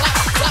pop, pop,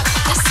 pop.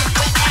 That's a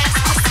wet ass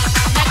pussy.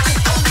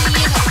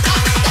 Macaroni in a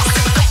pot. That's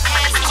a wet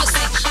ass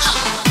pussy.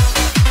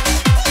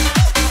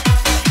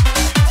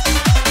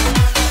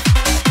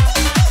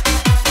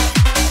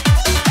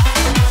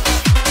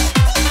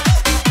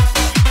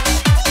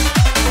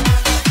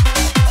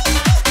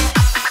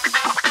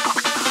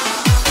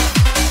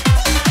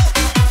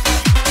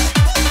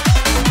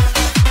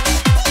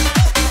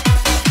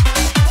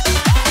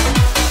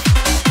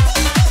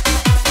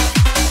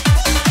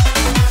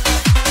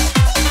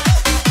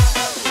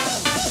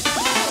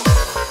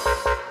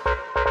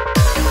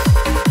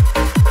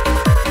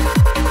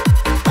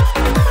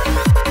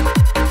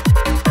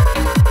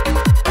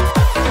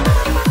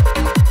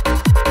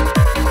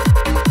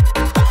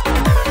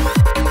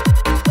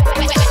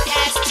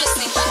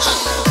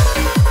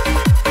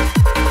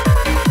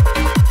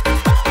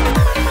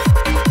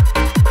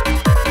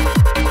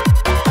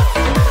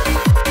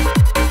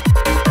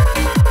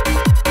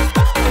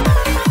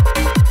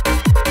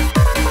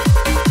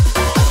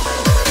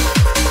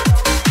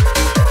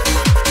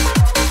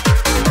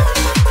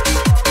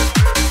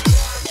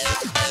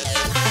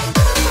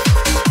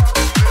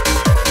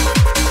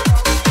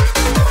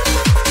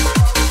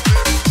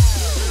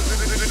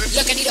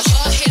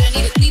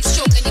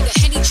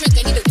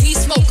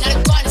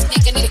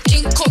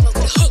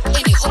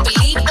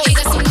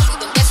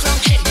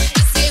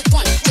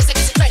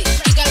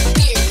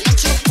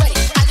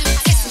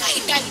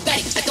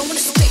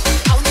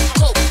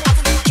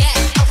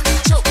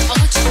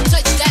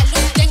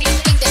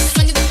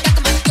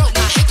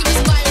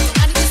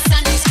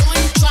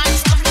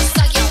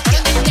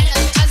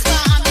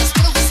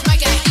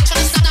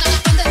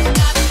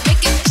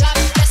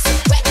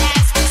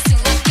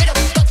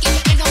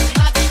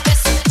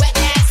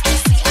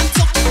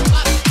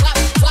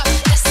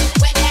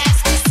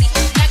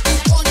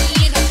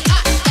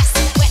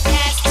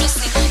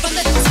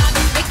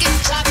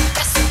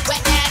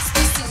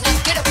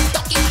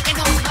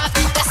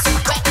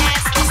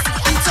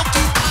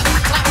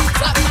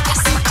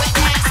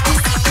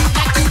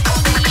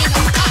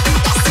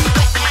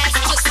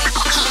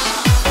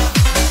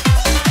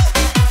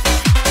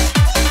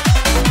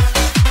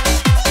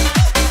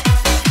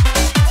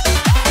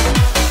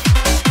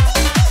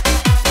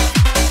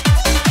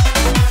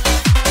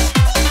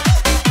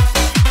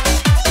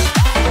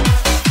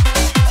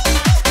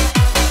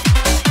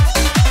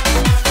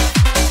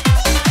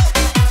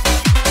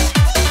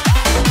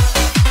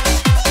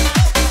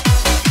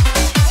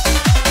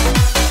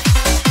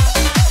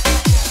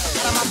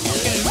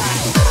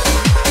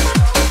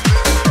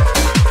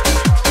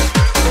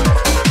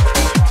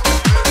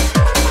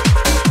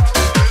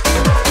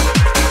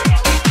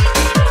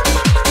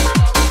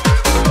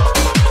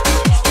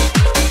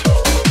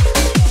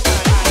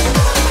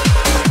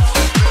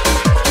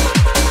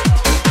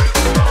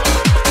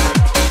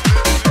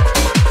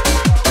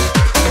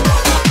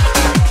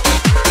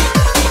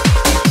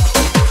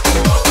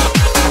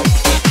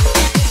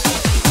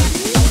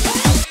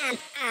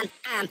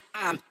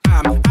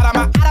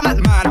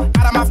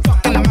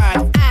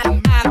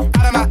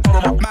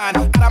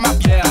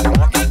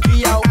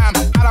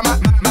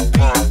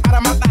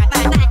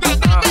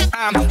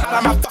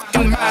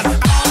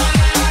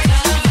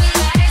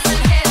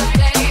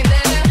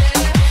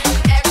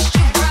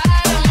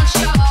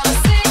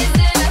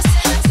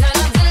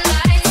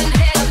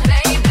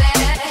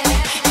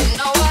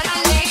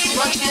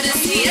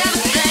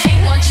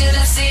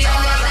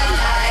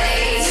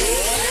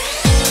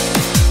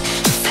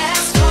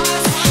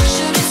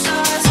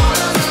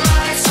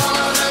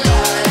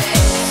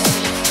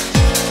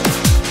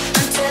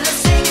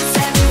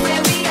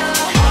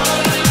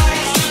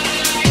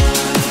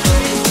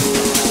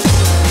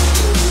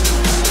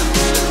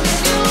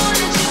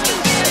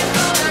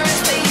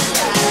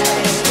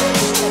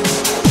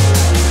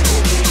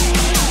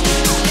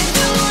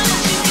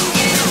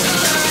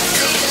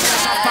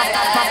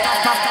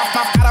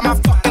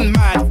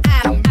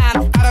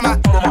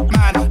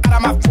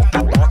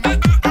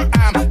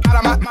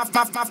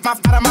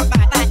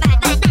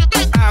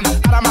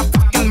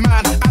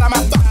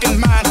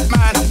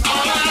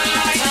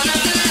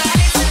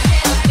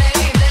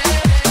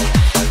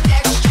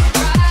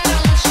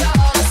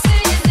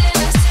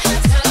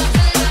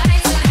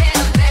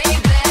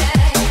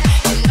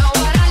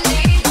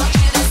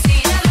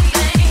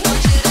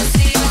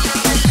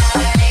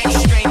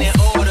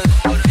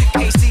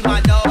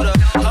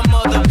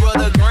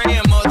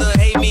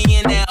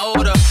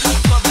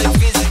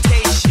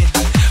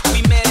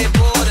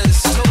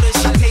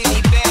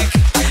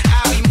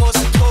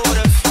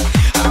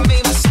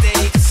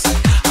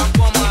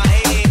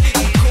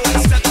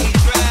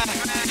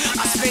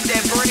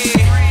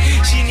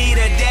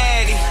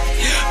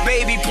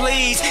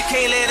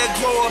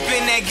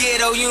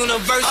 Chicago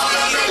University.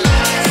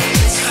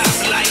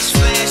 Top lights,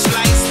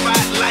 flashlights,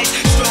 spotlights,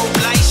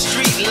 strobe lights,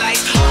 street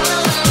lights.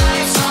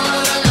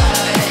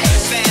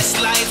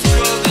 Fast life,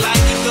 drug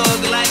life,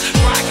 thug life,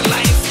 rock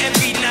life,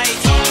 every night.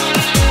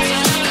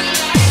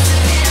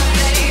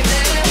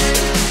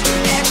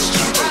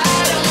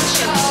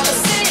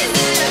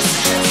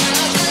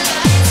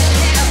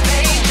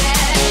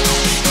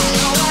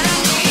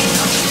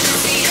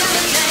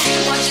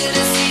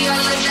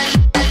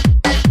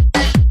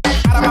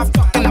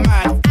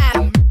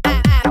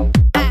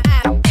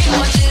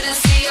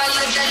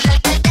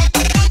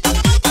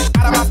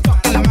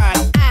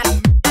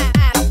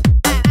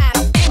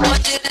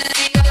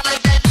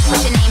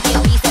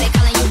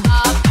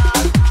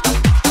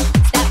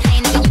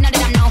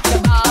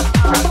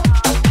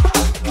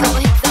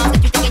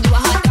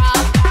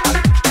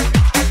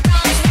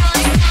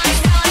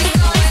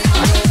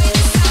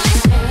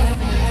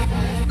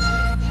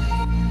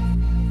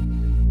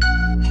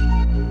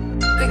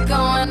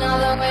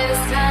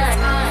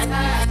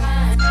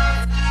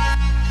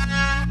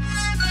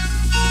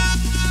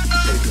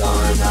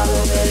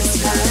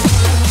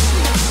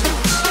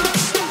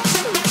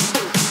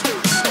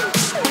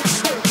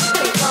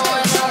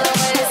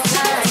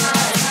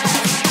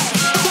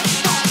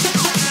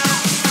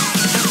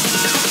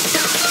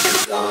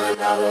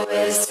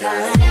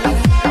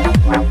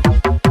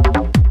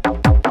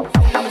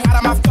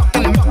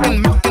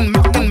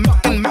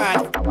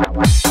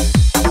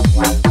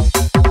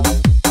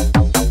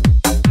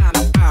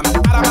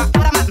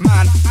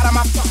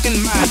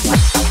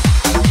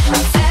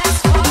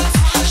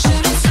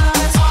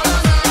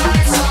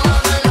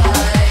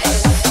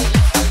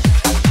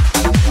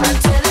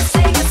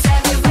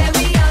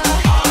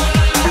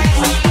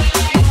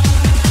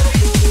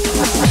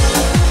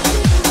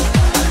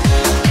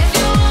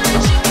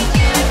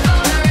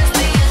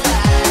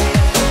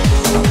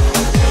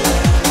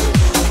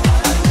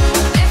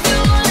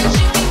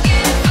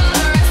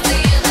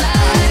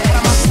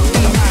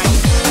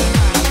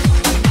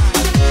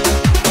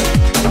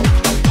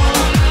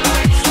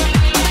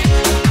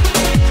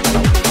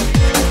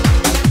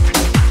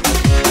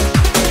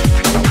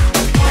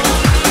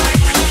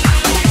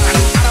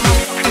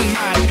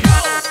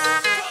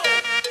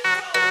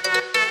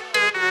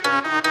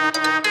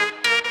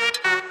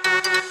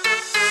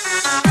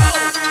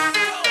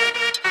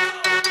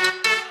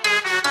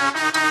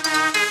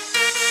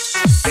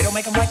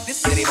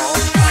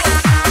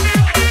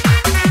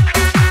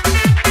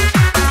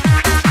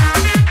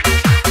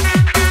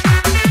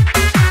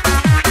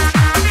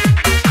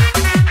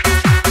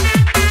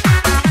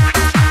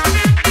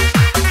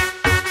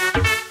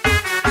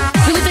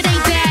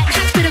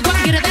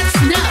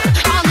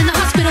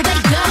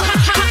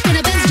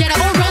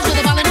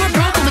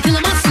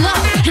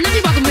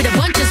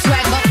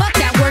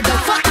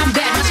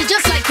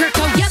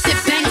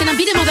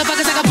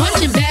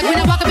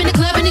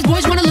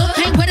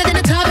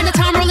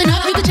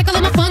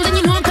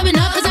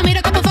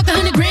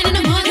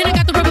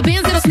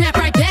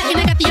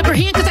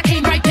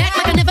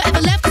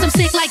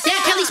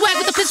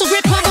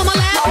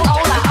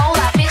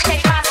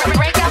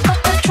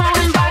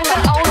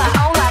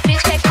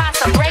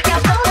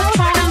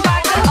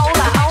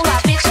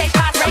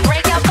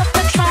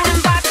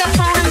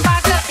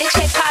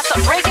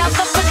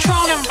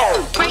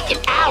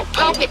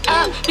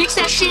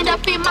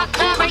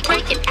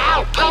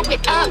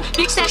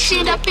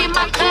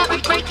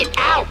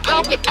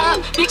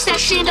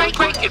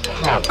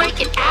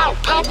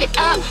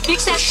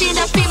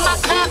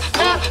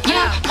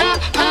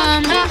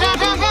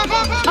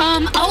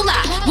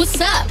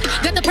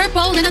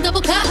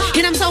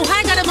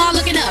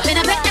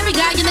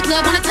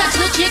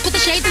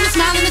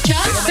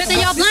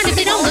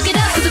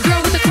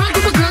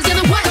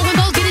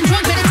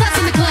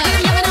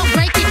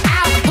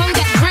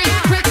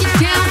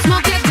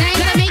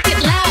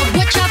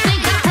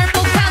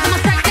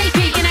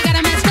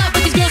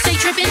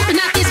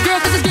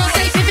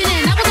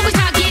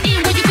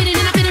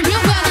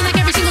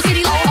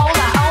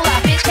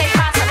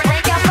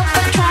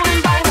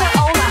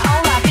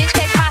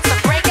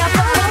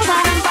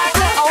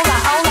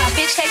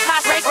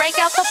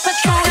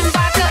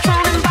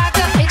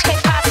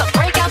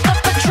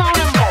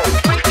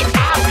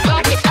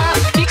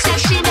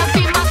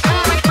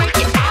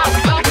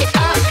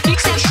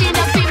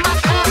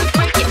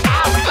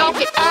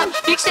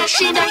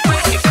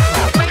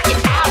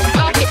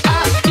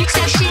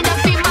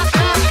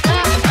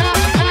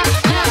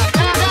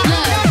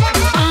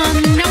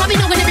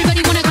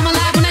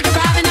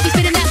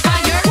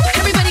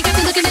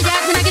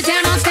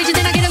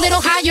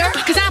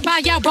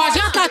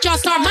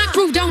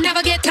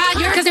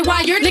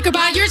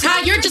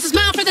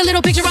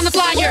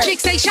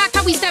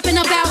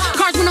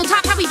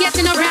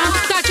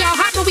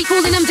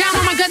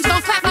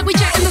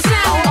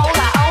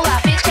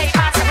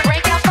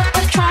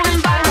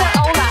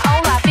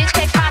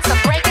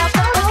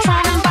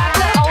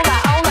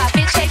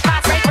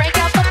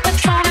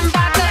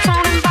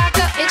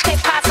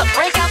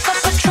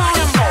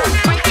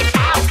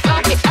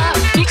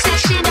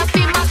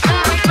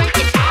 Break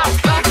it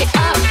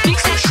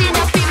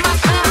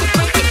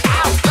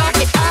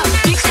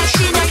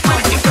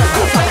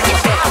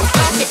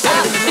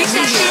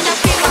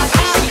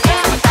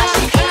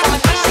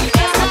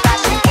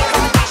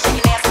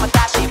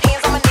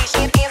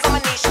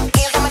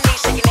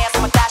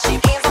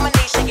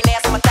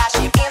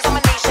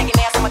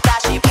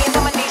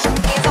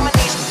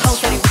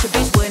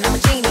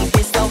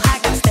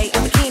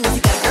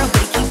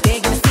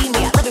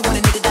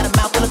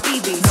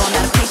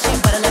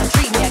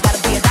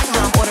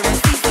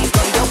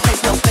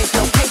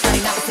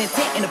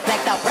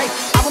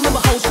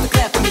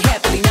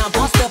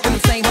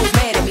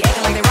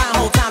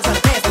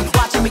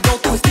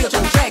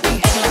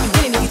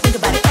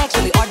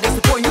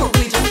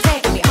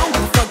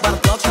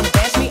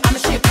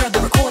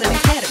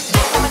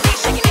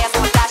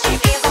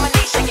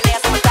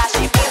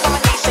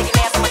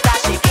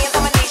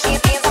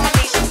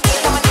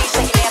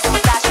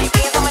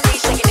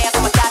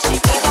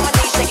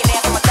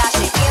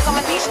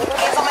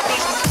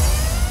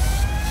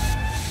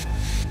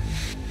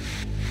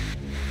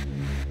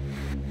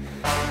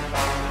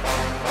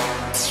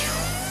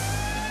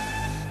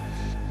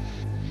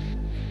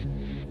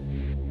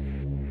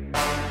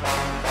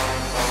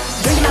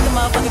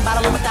fucking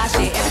bottle of my thigh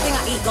shit. Everything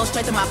I eat goes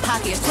straight to my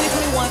pockets.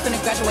 2021,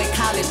 finna graduate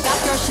college. Got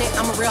girl shit,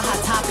 I'm a real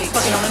hot topic.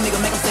 Fucking on a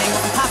nigga, make him sing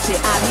on some pop shit.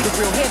 I need a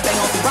real head bang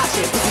on some rock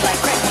shit. Pussy like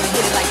crack when it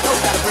hit it like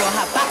dope. Got a real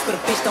hot box, but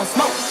a bitch don't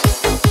smoke.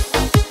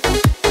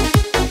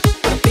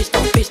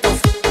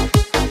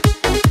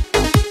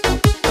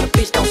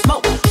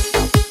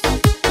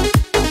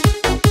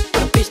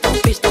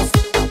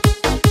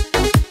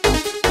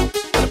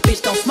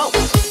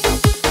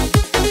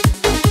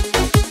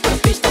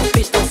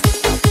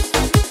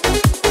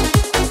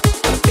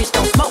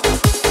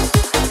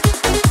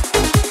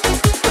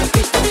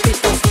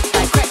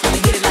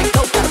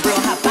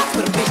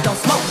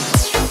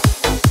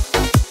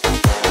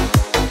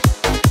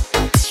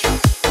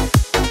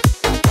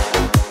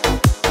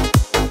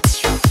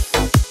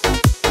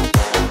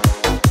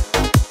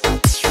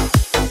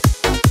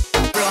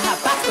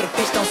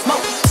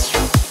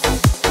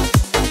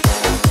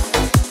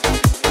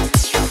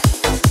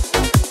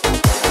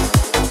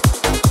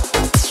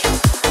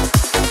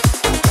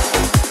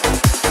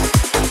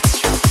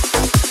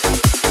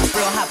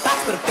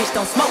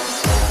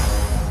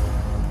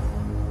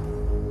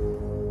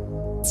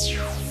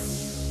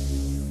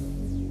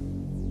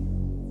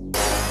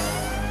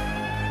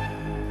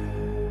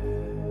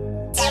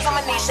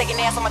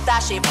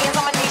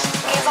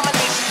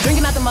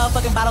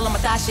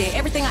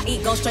 Everything I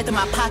eat goes straight to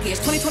my pockets.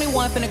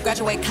 2021, finna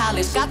graduate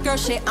college. Got girl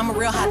shit, I'm a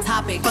real hot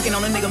topic. Fucking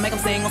on a nigga, make him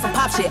sing on some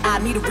pop shit.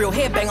 I need a real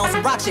head bang on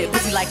some rock shit.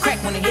 Pussy like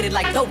crack when it hit it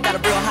like dope. Got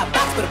a real hot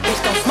box, but a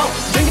bitch don't smoke.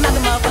 Drinking out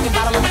the motherfucking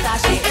bottle of my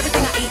thigh shit.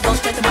 Everything I eat goes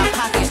straight to my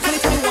pockets.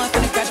 2021,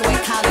 finna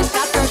graduate college.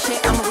 Got girl shit,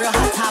 I'm a real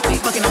hot topic.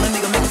 Fucking on a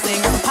nigga, make him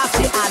sing on some pop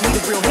shit. I need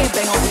a real head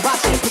bang on some rock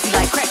shit. Pussy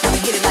like crack when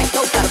it hit it like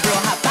dope. Got a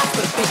real hot box,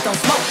 but a bitch don't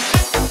smoke.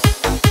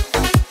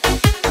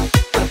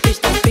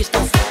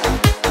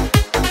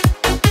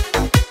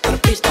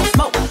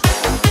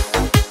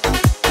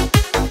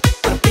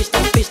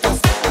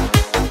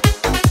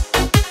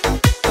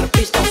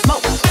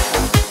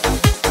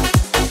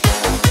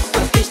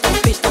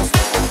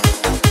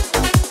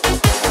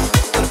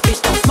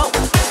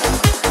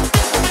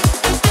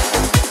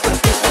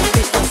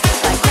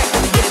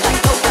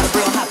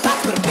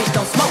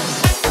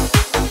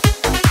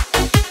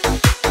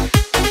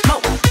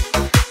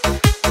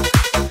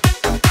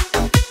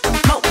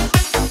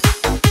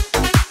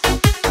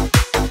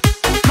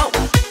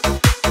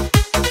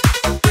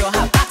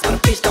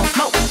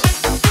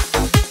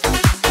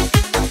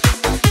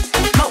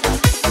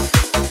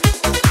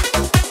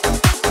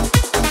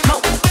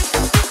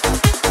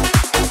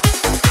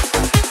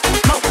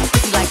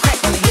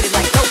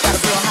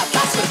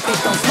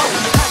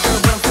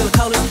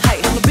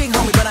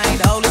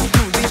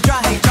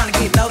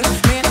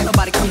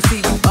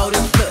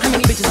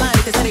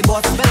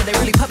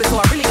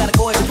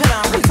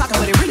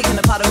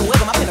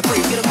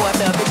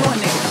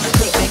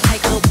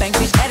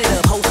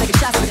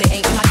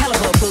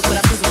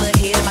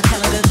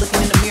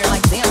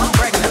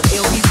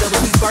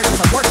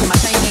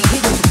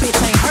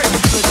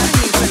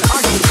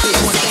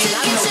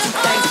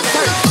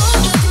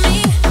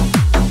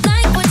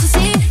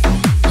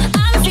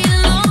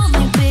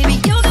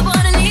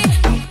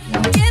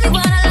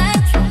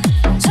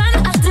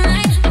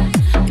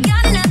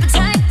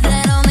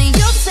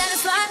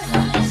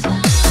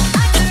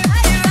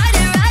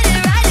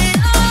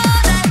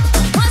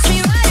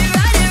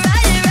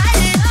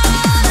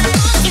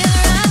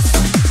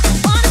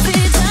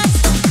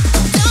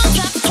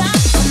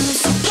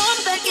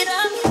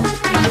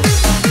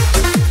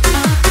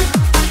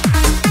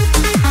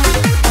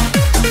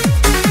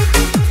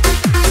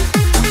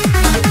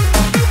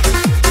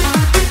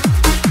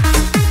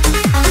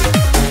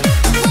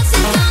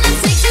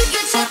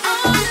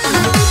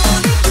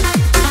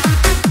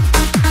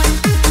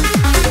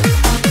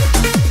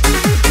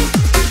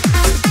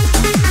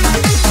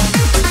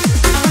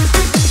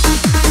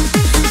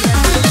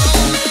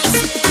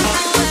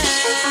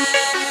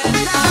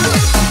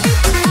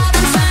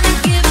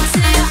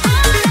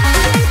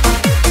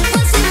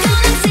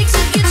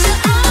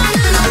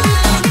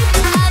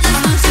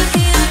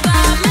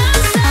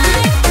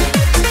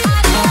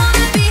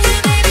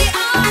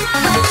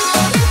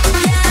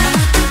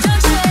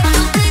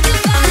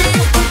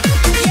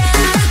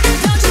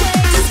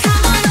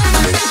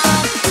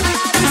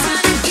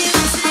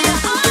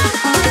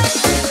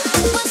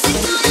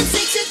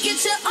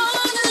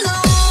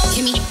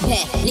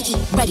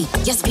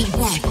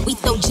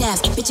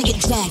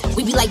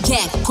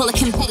 Call it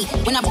confetti.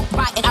 When I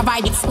ride it, I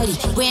ride it steady.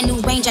 Brand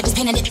new range, I just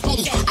painted it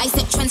steady. I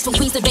set trends from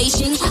Queens to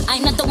Beijing.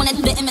 I'm not the one that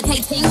do the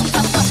imitating.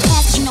 Puff,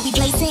 pass, you know we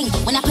blazing.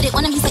 When I put it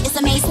on him, he said it's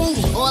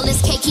amazing. All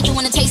this cake, he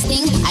doing a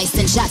tasting. I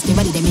send shots, get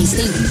ready, they may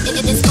sting.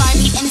 It is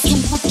Barbie and it's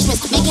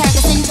tempestuous. Make character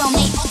syndrome,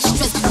 they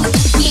extras.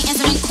 We ain't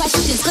answering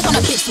questions. Click on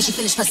a bitch till she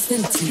finish her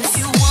sentence. If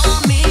you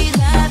want me,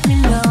 let me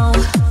know.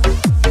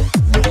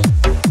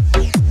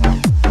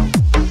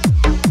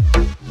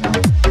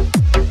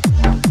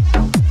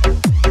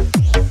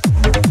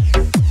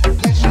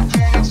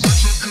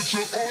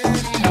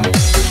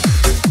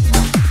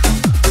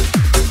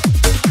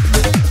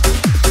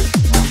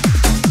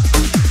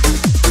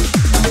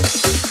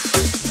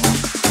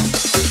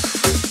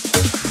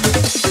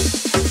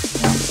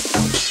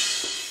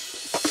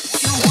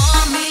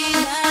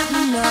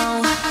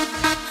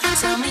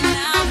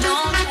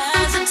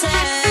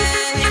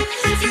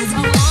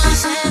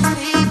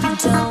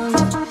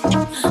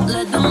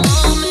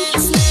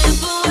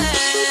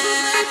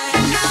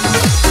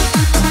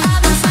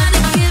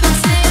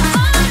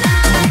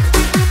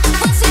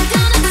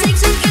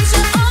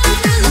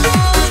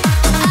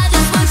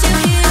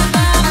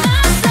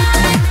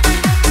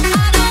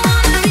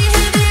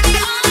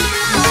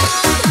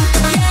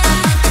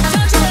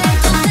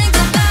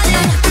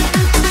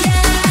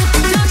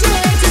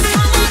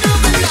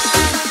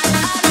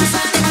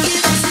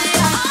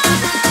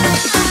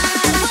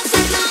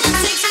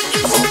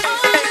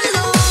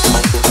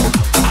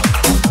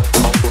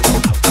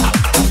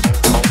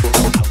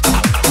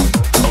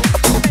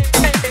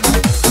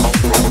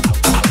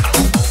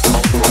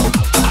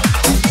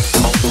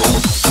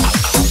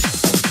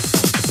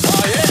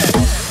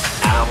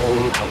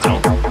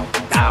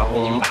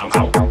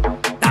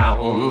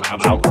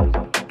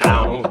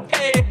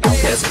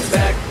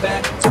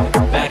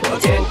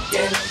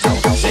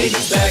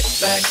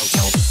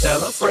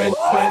 friend.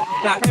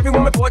 Now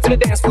everyone report to the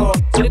dance floor,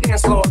 to the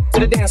dance floor, to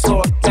the dance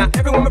floor. Now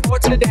everyone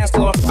report to the dance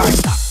floor. Alright,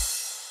 stop.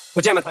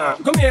 Pajama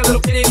time. Come here,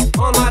 little kitties,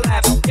 on my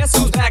lap. Guess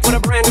who's back with a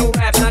brand new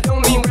rap? And I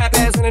don't mean rap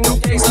as in a new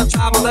case. I've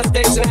tried my left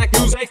days and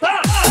accusation.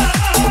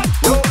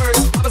 No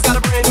words, Papa's got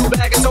a brand new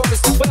bag of toys.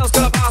 What else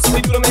could I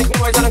possibly do to make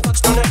noise? I done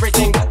touched on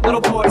everything, but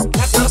little boys.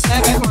 That's not a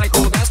stab at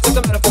Michael, that's just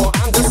a metaphor.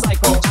 I'm just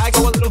psycho. I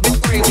go a little bit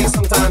crazy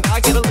sometimes. I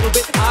get a little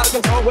bit out of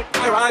control with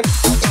my rhymes.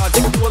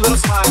 Take it to a little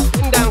slide,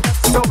 in down,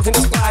 toes in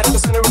the slide at the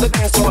center of the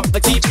dance floor.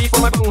 Like TP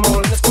for my bone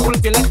hole, and it's cool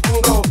if you let them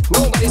go.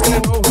 Nobody's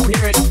gonna know who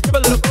hear it. Give a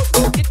little go,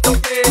 get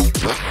okay.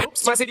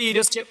 Oops, my CD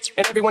just skipped,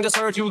 and everyone just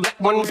heard you let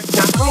one rip.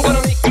 Now I'm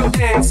gonna make you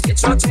dance,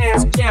 get your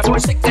chance. Yeah, boy,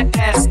 shake that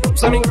ass.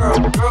 Oops, I mean girl.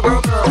 Alright,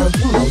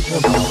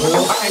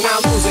 now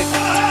lose it,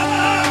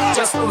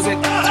 just lose it.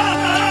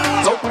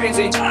 Go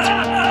crazy,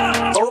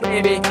 oh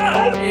baby,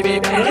 baby.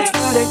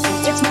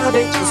 It's my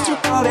day, just to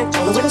party.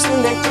 On the way to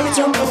Sunday, take it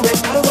to Monday.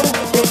 I don't wanna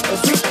make it,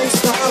 cause we face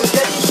the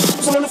holiday.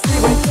 Cruising on the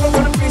freeway, I'm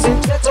gonna freeze it.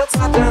 Jet to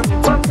top down,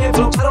 front can't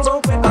flow. I don't know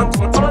where I'm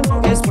going. All I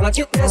know is when I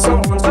get there,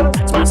 someone's gonna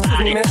that's my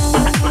body. That's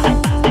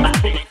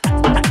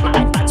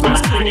my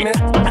body, man. I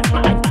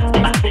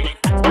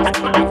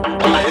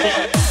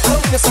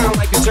don't mean to sound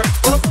like a jerk,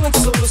 but I'm feeling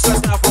just a little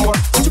stressed out from work.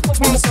 Would you punch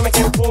me in the stomach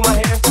and pull my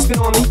hair? Spit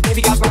on me,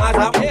 maybe got my eyes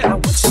out. Yeah,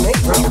 what's your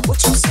name, bro?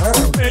 What's your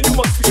sign? Man, you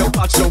must be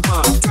about your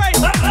mind. Right,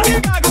 you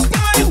got this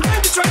fine. When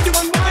you try to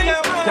unwind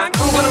now. Now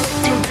I'm gonna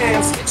make you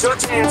dance, get your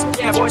chance.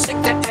 Yeah, boy,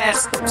 shake that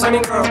ass. I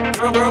mean, girl.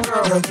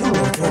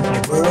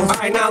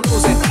 Alright, now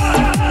lose it.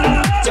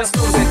 Just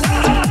lose it.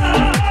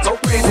 Go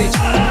crazy.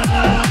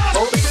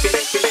 Oh, baby.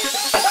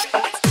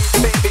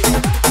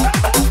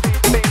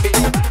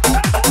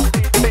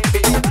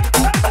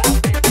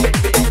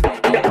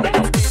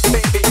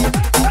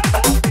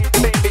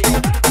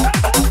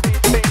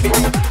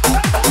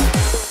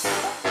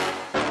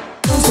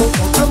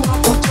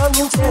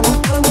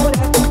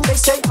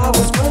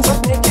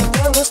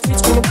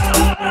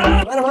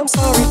 I'm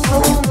sorry, I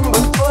don't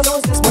remember. All I know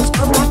is this much,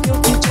 I'm not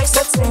guilty. Chase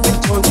that same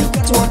victim, you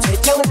got to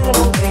take yelling at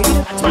it, baby.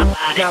 That's my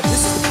body. Now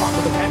this is the part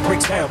where the rap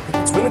breaks down.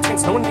 It's real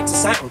intense, no one makes a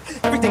sound.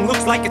 Everything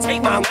looks like it's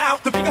 8 Mile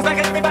out. The figures back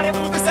and everybody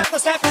lose the set. The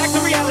snap back to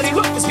reality.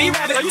 Look, it's me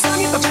rabbit. Are you telling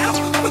me it's the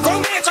battle? I'm a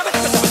grown man, trying to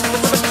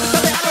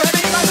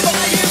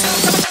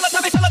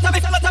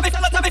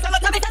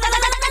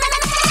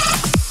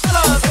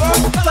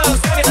fellas,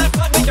 got me left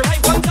foot, make it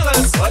right one, tell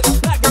us. What?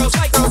 Black girls,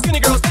 white girls, skinny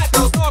girls, fat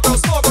girls, tall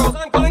girls, small girls.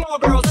 I'm calling all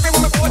girls.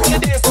 Everyone report to the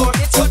dance floor.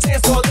 It's your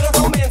chance for a little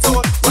romance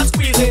or what's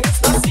squeezing.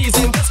 It's not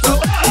season. Let's go.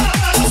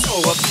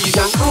 So up, please.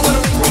 Now I'm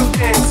gonna make you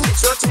dance.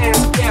 It's your chance.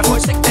 Yeah, boy,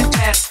 shake that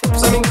ass.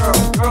 Oops, I mean girl.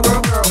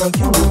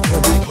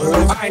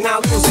 Alright, now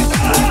lose it.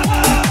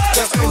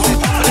 Just lose it.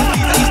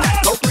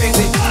 Go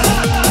crazy.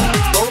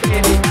 Go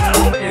baby.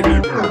 Go baby.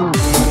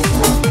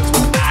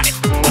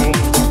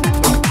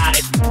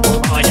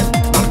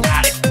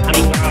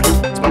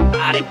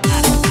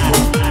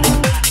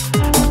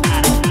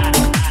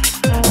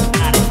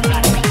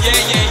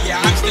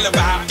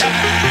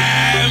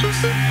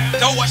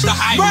 Watch the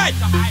hype. Right.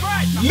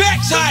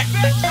 Next hype.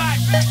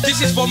 This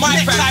is for my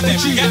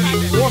fans. You get me?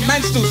 One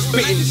man still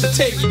spitting. It's a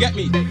tape. You get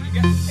me?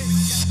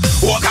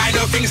 What kind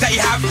of things that you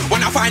have?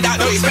 When I find out,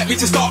 don't expect me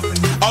to stop.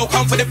 I'll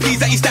come for the peas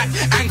that you stack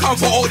and come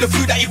for all the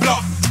food that you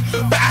block.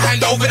 Better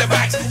hand over the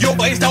bags. Your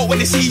boys don't when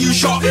they see you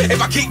shot.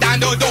 If I kick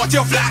down the door to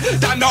your flat,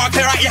 damn no, I'll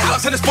clear out your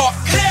house on the spot.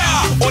 Clear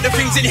all the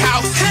things in your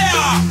house.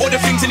 Clear all the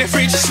things in the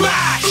fridge.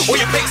 Smash all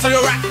your plates on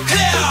your rack.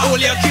 Clear all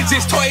your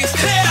kids' toys.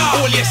 Clear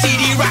all your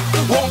CD rack.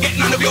 Won't get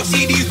none of your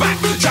CDs back.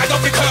 Drag off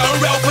your curtain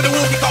rail for the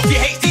wall. Kick off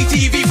your HD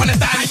TV from the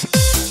stand.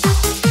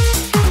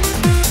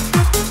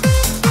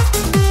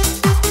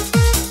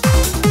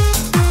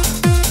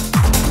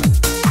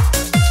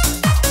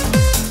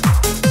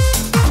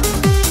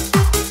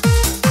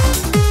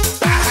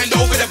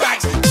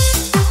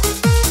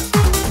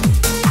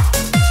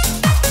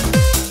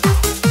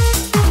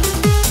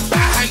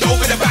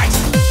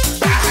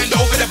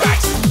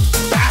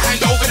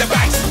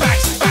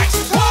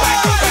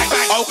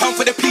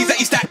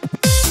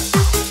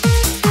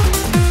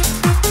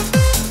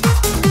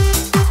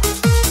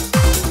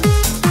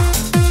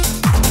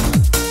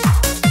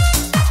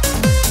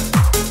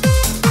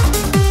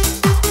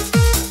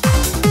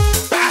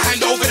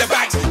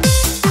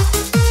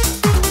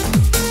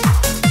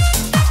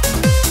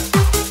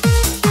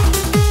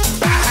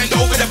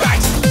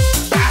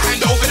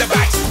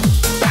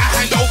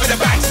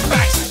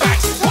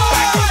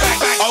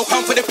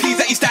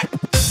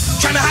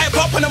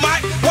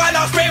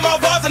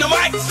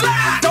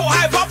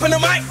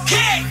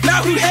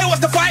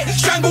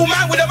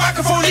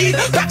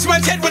 Back to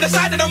man's head with the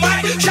side of the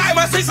mic. Shy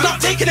man's face not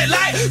taking it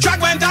light. Drag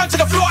man down to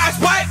the floor as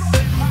white.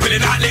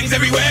 Pulling out links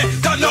everywhere.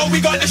 Don't know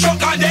we got the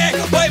shotgun there.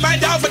 Boy man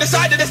down for the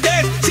side of the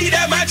stairs. See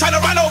that man trying to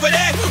run over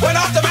there. When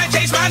after man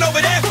chase man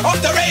over there.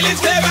 Off the railings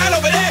clear man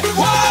over there.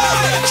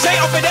 Whoa!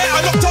 Straight over there.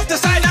 I looked off the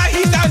side now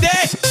he's down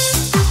there.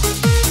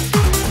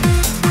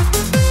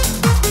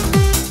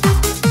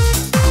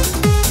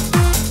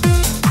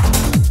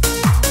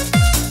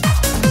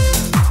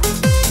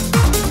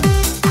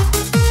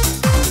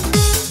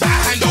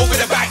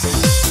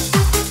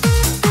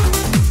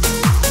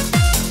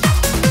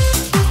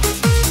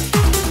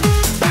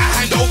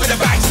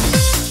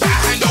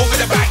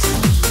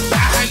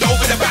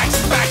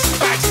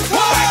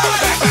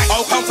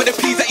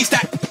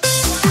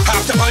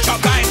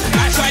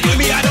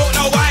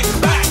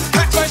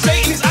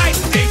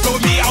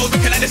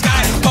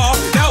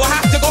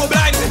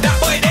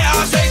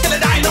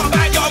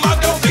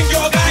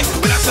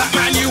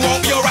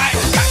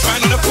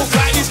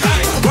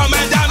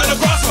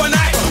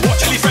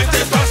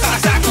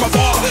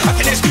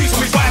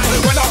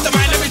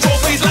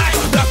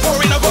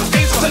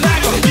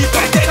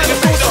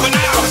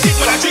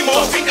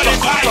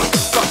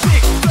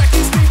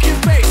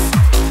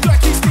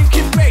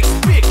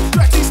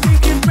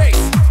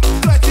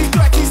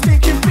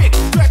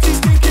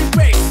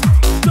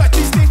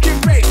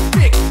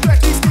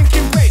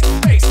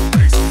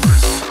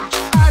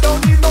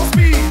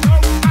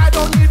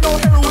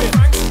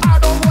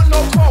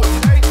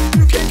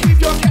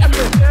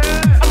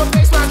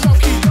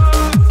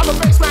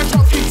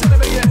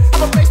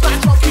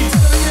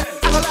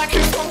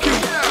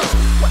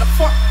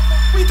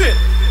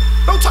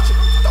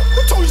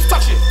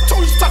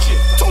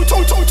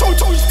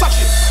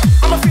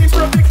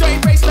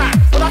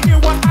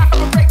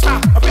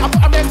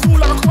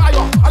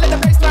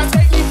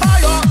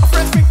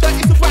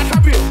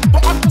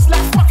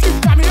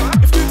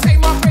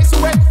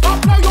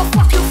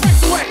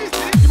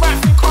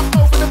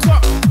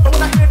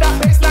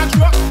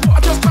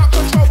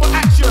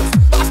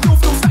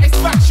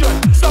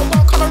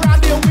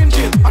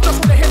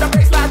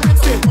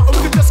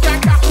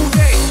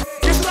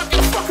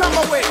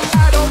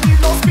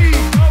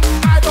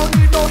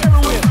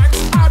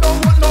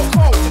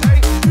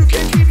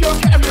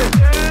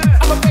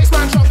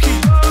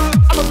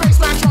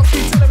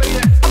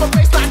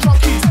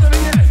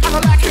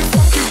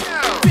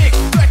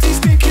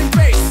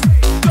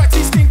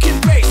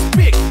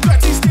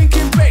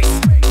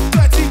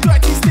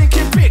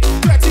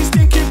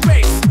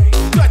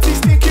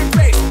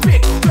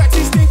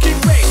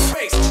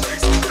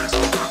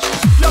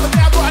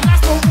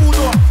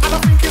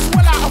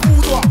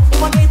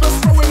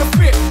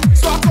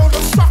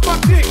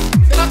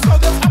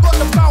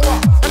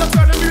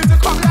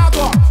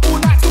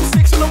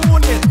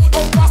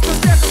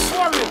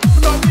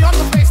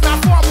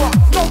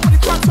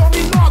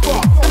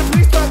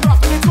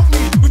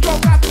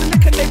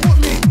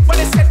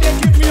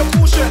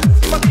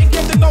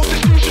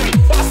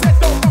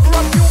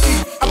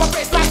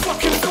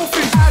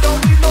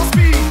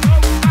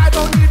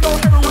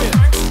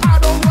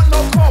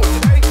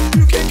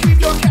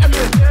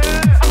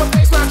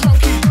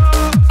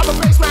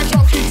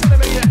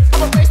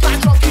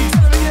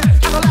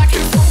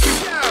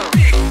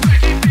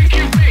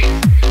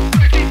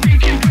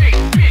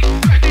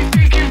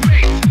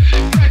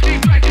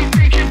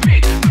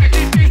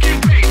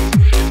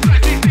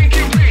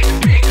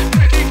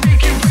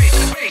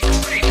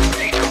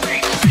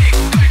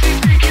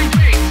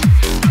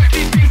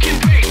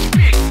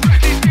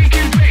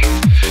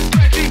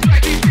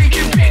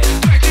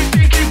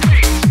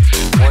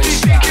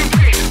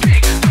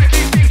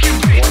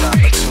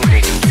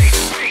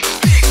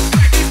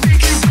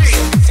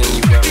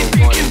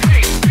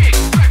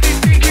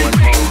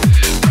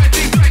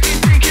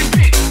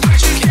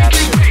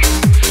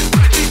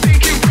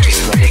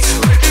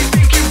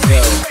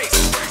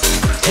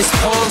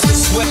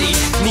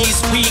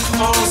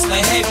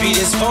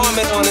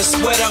 a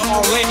sweater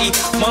already.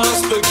 Mom's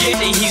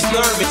spaghetti, he's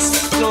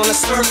nervous, but on the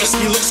surface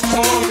he looks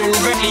calm and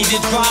ready to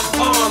drop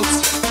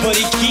bombs. But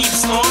he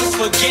keeps on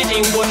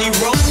forgetting what he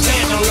wrote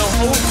down. The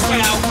whole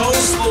crowd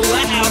goes so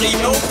loud, he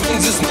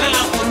opens his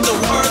mouth, but the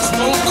words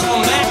won't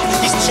come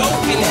out. He's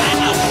choking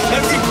how?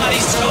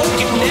 Everybody's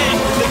choking now.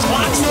 The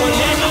clock's run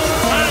out,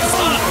 time's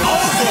up,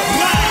 over.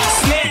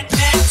 Snap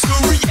back to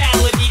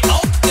reality.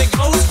 Oh, there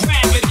goes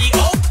gravity.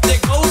 Oh, there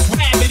goes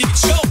gravity.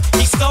 Choke.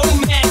 He's so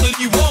mad, but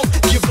he won't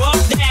give up.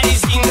 That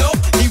is he know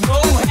he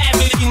won't have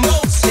it. He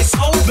knows it's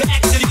whole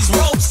back to these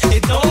ropes.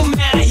 It don't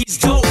matter. He's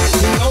dope.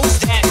 He knows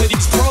that, but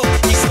he's broke.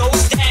 He's so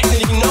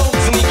stagnant. He knows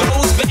when he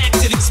goes back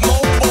to this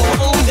mobile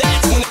home.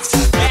 That's when it's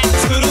back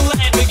to the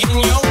lab again,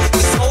 yo.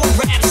 This whole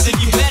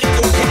rhapsody better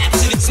go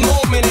capture this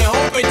moment and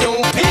hope it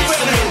don't be.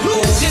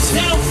 Lose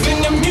yourself in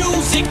the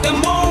music. The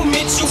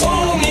moment you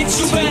own it,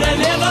 you better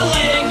never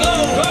let it go.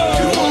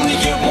 You only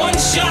get one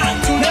shot.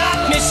 Do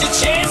not miss your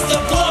chance to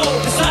blow.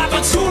 This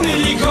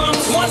opportunity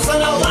comes once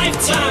in a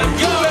lifetime.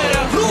 You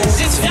better lose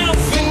yourself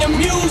in the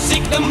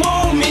music. The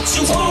moment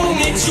you own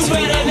it, you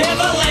better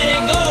never let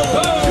it go.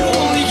 You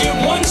only get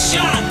one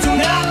shot. Do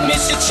not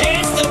miss your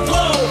chance to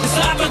blow. This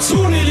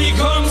opportunity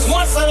comes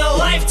once in a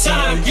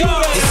lifetime. You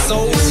better. The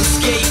soul's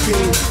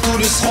escaping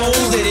through this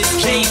hole that is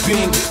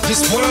gaping.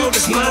 This world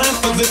is mine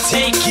for the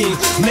taking.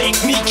 Make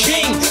me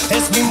king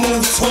as we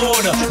move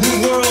toward a new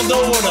world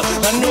order.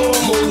 A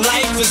normal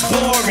life is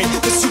boring.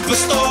 The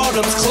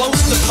superstardom's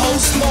close to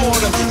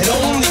postmortem. It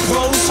only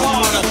grows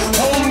harder.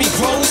 Homie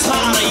grows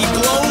hotter. He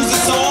blows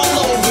us all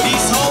over.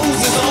 These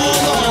hoes is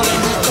all on it.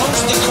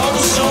 Coast to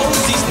coast shows.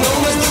 He's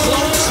known as the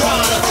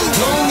Globetrotter.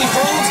 Lonely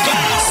roads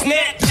gotta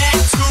snap back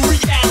to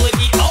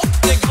reality. Oh,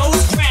 there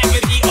goes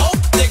gravity. Oh,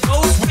 there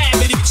goes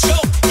gravity.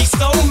 Choke. He's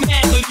so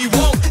mad, but he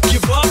won't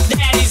give up.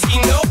 That is he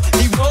know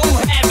he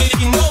won't have it.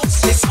 He knows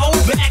it's whole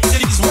back to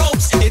these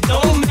ropes. It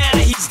don't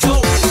matter. He's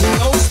dope. He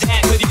knows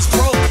that, but he's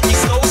broke.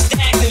 He's so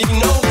stagnant. He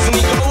knows when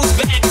he goes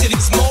back to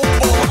this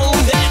mobile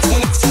home. That's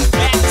when it's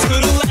back to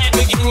the lab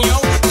again, yo.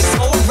 This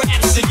whole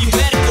rhapsody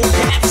better go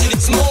capture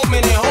this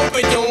moment and hope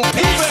it don't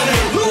be.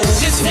 Lose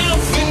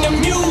yourself in the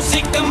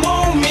music. The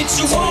moment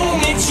you own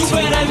it, you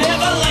better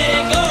never let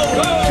it go.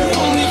 You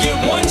only get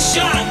one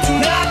shot. Do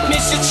not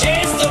miss your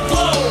chance to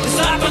blow. This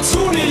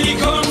opportunity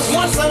comes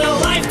once in a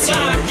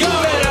lifetime. You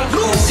better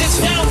lose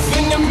yourself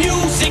in the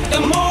music.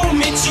 The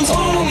moment you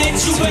own it,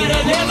 you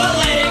better never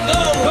let it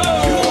go.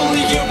 You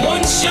only get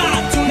one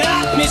shot. Do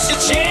not miss your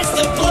chance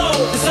to blow.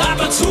 This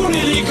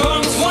opportunity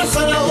comes once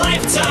in a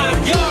lifetime.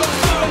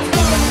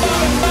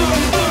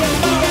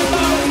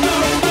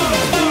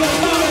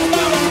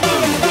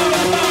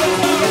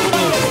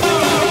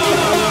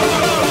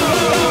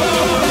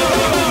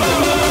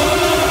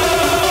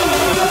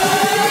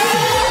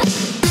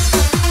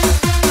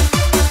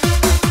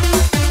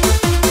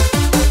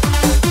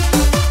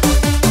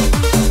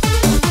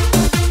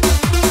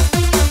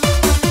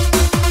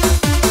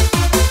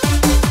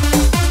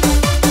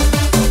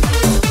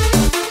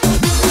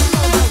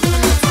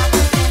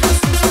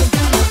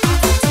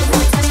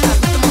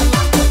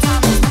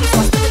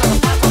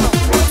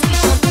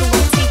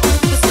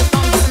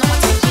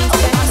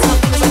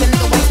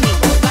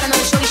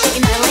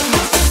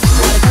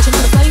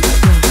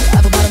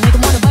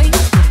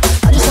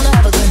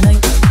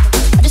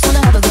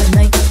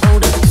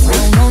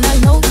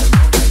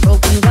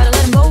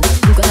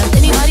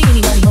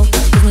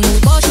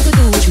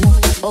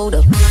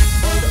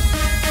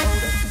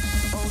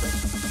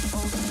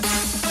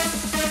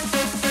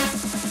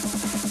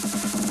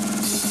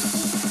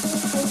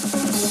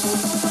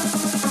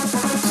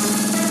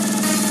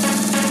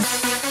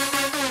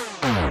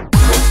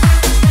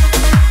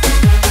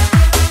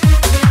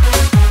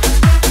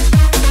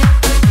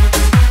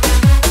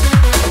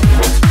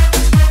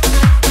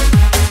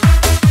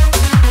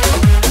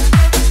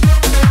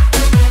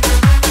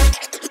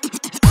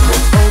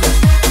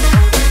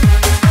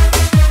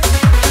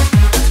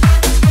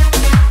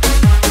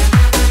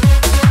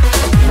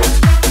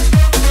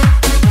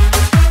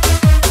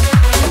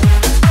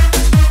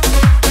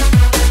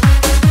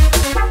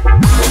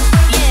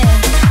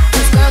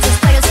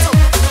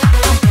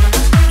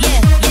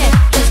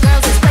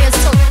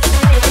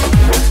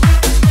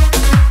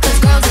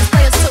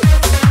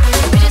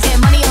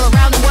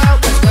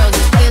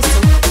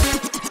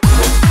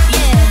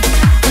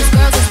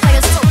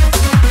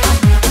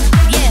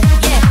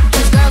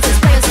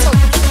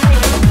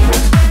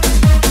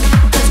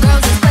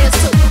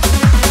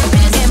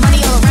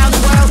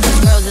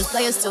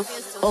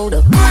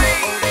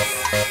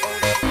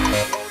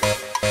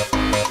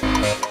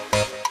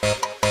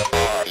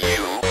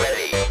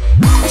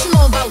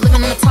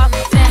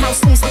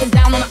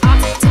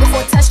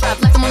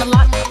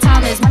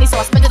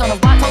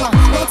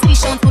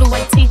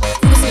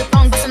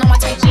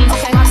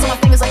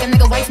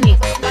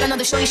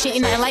 Shit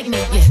ain't nothing like me,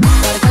 yeah.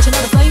 Gotta catch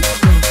another plate,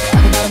 yeah.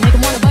 I gotta make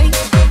 'em wanna bite.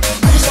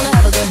 I just wanna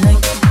have a good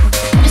night.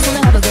 I just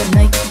wanna have a good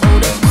night.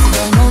 Hold up, if you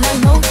don't know, now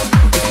you know.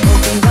 If you know,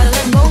 then you gotta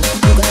let 'em go.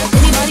 You can have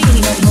anybody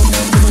know.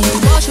 'Cause when you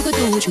boss, you could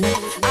do what you want.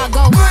 I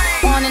go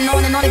on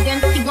and on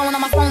again. Keep blowing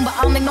on my phone, but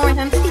I don't make no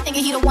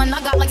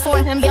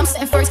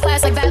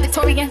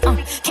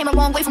a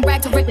long way from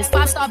brag to riches.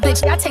 5-star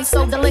bitch, yeah, I taste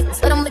so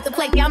delicious. Let them lick the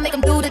plate, yeah, I make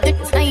them do the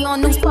dishes. I ain't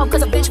on news 12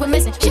 cause a bitch went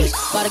missing. Shit,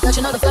 about to catch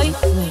another fight.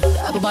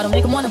 The apple bottom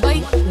make them wanna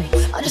bite.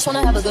 I just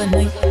wanna have a good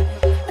night.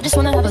 I just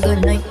wanna have a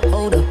good night.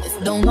 Hold up, if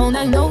you don't know,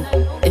 now you know.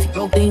 If you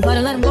broke, then you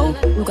gotta let him go.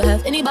 You could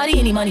have anybody,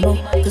 any money, no.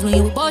 Cause when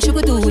you a boss, you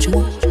could do what you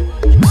want.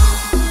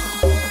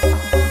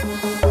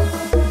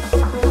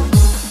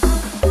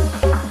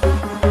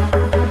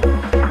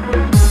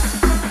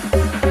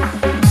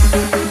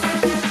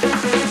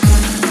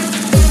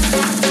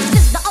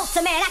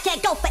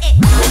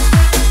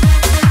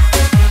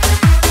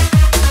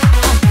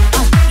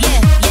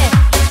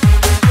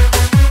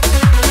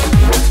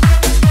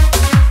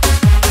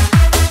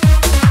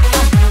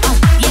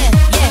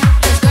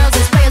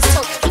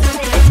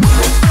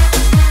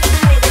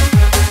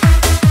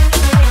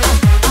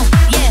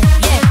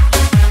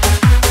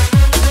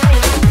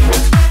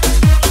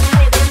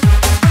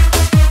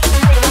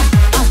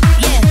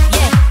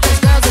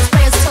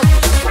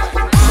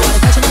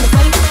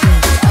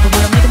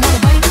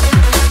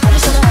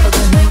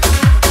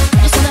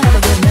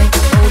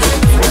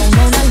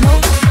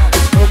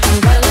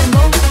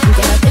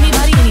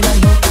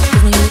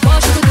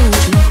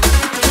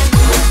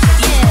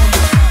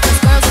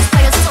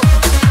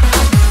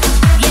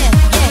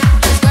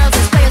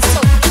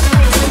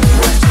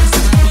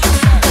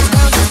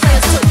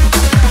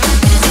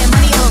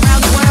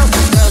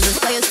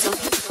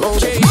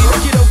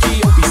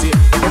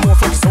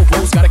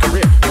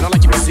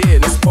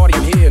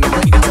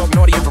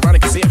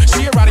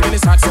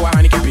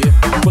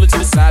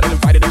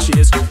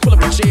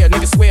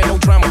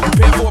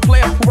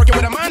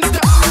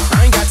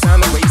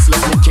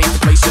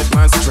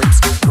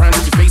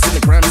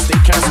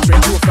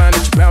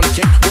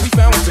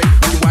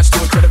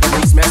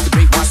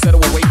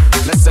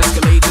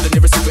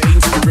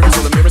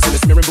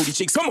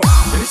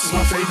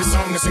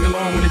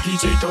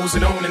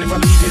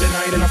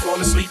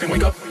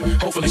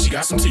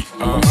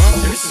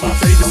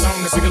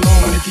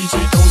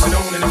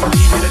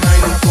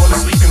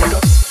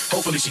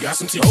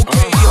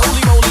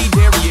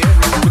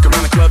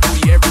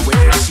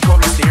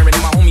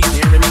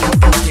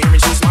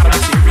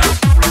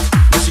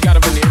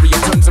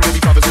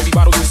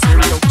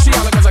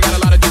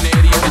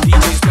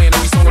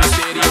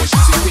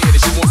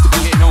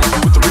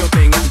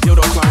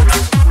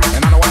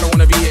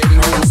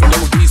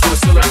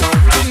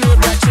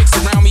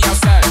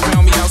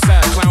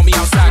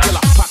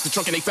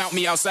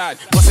 Outside,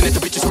 busting at the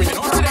bitches screaming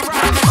on to that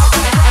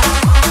ride.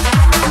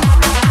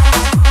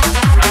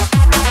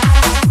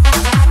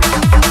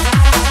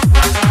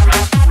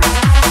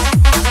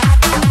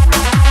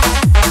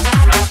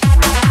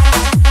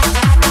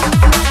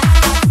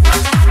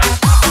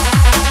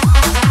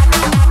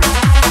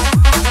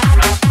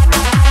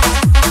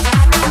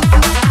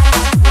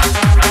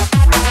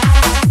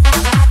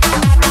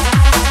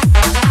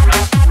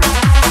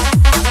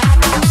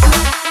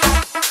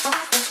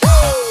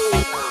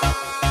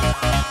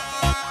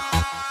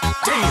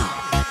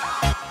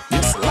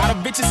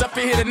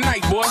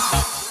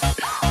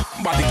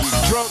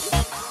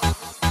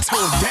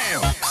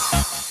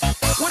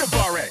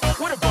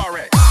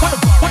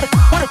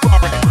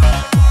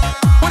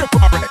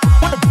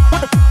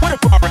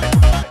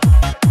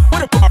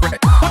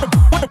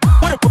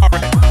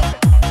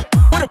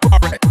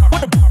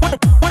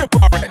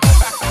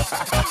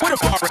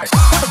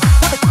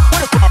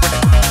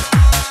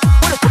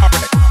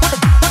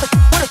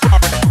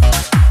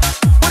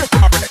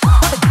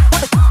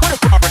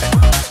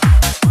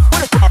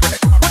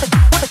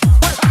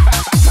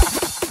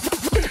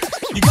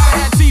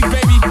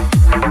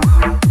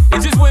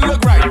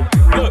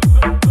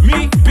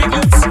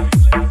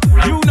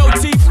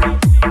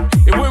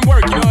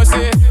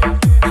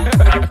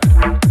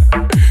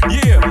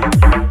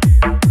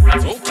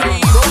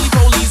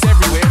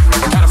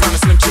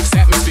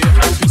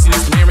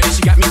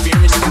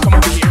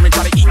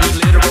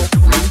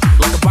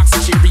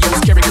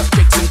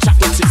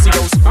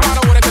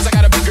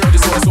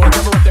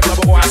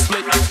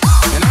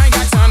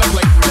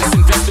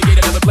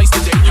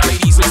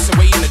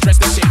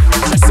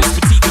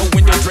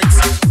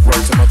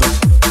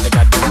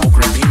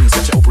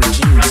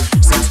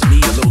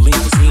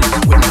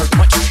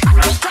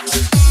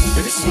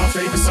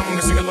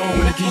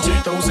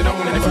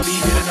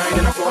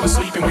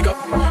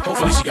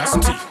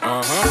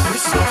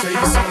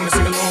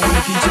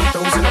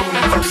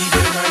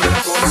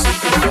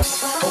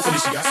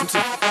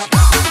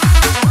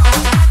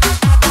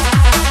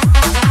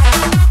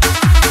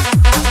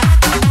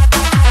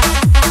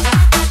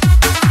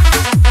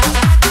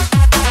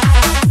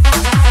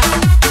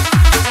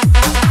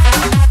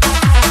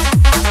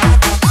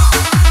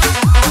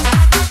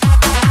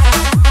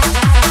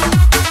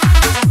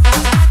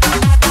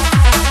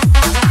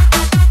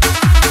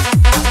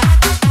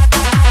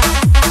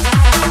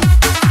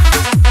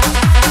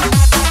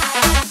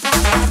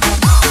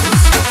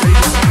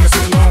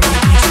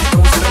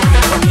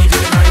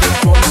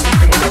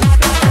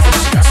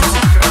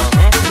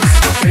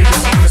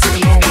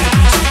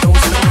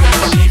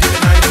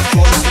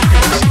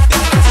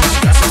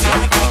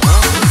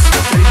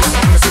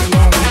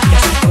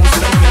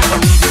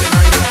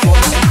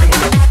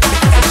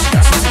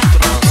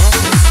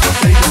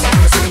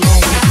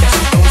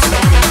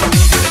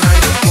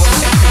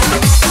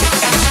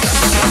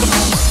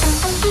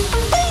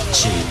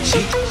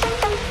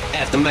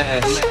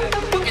 Aftermath.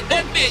 Look at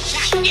that bitch.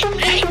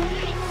 Hey.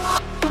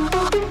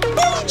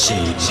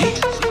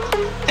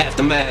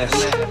 Aftermath.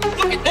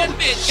 Look at that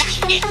bitch.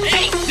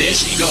 Hey. There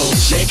she goes,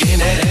 shaking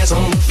that ass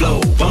on the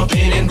floor,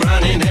 bumping and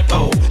grinding that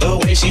pole. The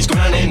way she's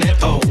grinding that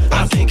pole,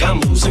 I think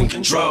I'm losing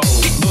control.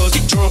 Get buzzed,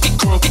 get drunk, get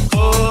crunk, get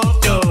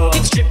fucked up.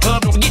 Get strip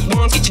club, don't forget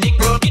ones, get your dick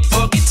rubbed, get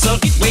fucked, get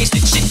sucked, get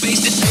wasted, shit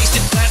faced it,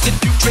 tasted, blasted.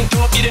 You drink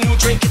up, get a new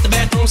drink, get the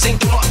bathroom sink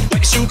through.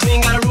 Wipe your shoe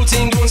clean, got a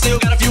routine doing, still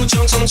got a few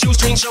chunks on the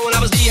shoestring showing. I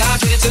was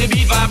dehydrated to the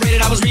beat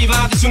vibrated, I was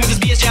revived as soon as this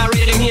bitch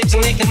gyrated. Them hips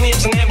and licking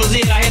lips and that was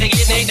it. I had to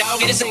get Nate Dogg,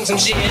 get to sing some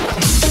shit.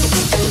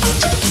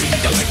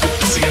 I like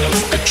to see and I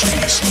look at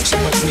trees. Smoke so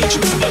much need you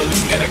to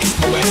believe. And I get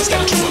more ass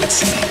down to all it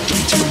see. Give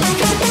me to the moon,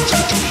 from the bone to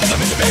the tree. I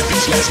met a bad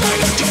bitch last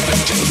night. I'm deep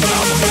into the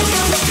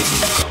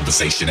album.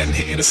 Conversation and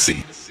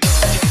Hennessy.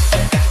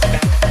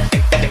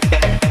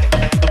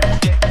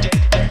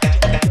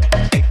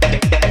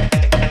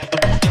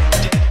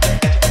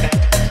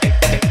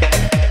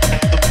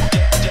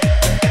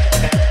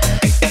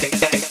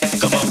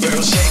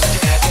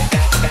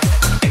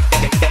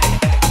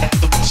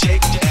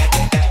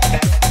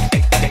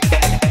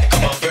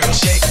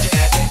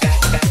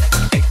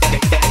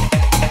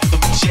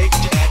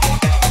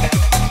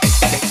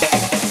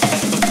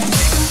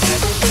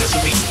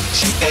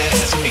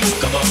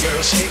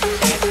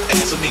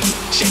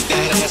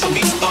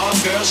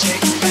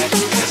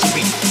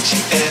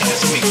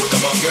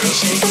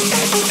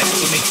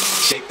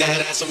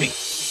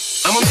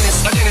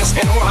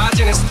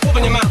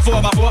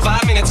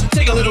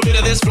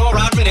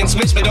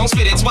 Switch, but don't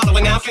spit it, swallow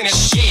it, now finish.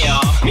 Yeah,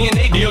 me and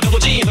Nate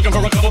D-O-double-G, looking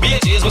for a couple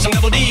bitches with some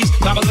double D's.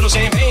 Pop a little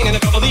champagne and a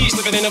couple D's,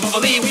 slipping in a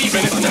bubbly. We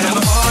finna have a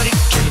party.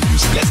 Turn the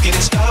music, let's get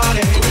it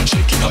started. Go ahead,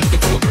 shake it, I'm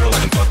looking for a girl I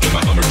can fuck in my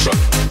Hummer truck.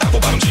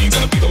 Apple bottom jeans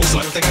and a big old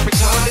slut. Think I'm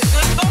retarded?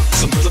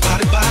 Some girls are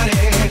body.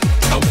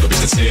 I want a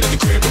bitch that's sit at the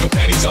crib with no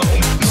panties on.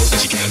 Knows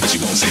that she can, but she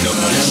won't say no.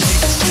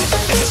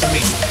 Shake that ass for me,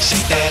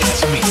 shake that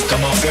ass for me.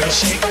 Come on, girl,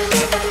 shake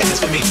that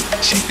ass for me,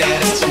 shake that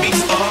ass for me.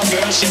 Oh,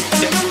 girl, shake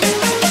that.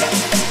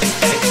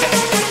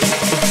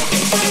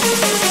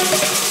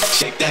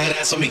 Shake that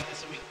ass for me.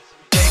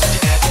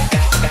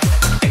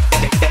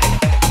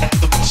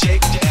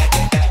 Shake that.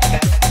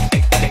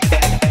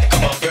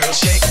 Come on, girl,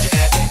 shake that.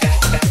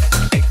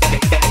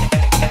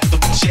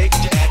 Shake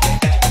that.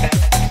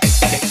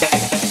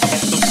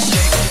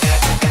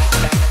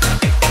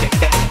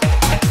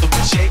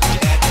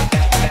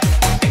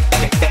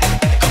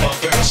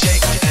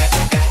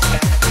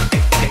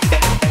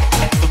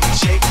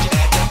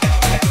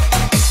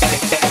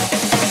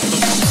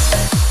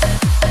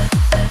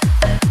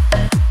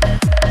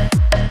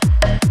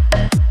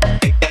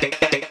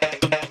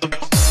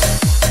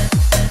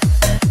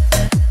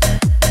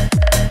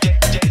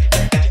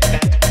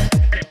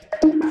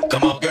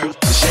 Come on, girl,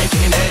 shake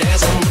that.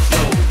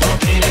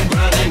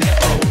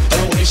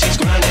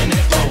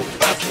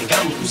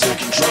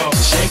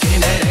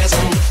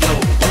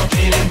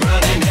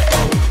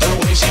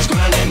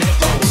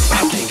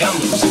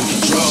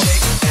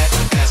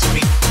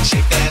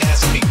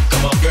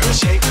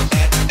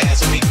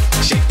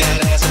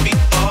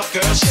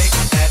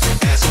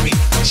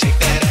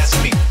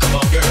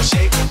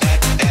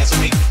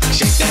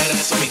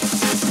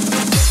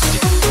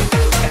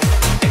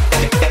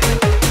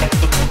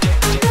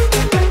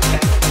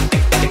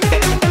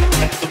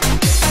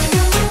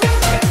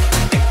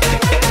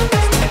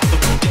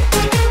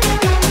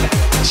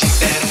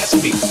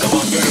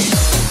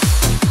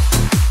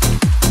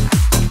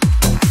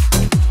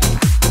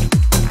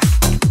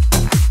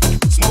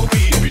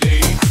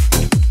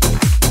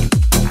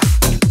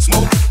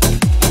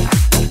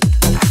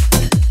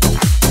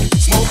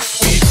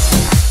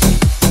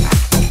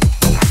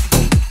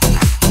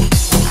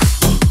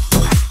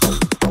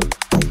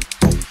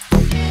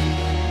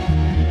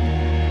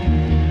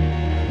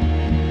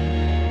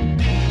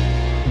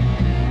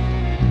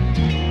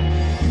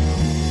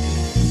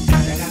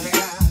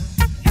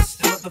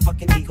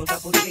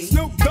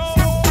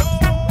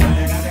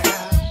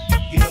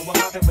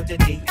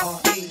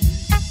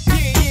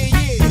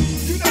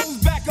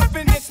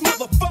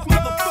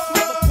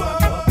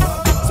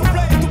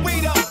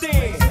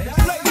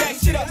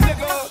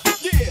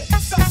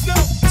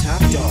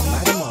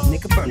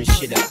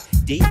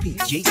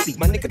 JC,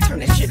 my nigga, turn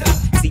that shit up.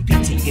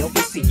 CPT,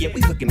 LBC, yeah, we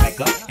hooking back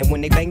up. And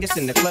when they bang this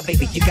in the club,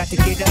 baby, you got to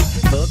get up.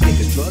 Thug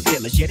niggas, drug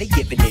dealers, yeah, they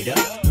giving it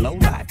up. Low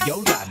life, yo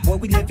life, boy,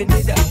 we living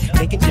it up.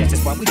 Taking chances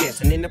while we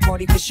dancing in the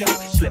party for sure.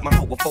 Slip my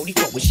hoe with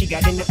 44 when she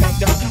got in the back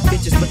door.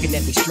 Bitches looking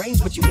at me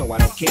strange, but you know I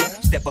don't care.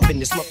 Step up in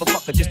this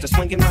motherfucker just to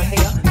swing in my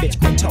hair. Bitch,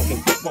 quit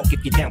talking, quit walk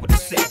if you're down with the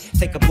set.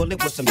 Take a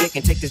bullet with some dick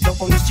and take this dope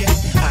on this jet.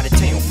 Out of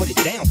town, put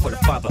it down for the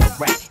father of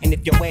rap. And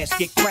if your ass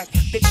get cracked,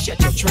 bitch, shut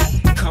your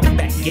trap. Come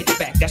back, get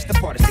back, that's the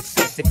part of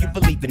success. If you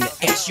believe in the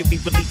ass, you'll be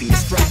relieving the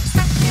stress.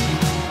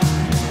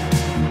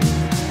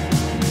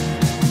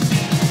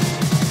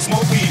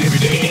 Smoke weed every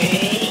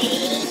day.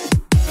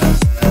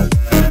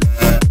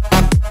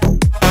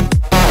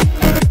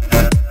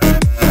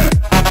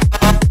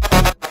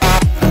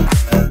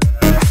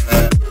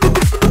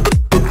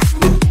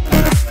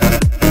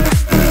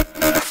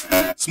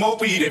 smoke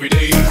weed every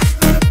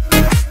day.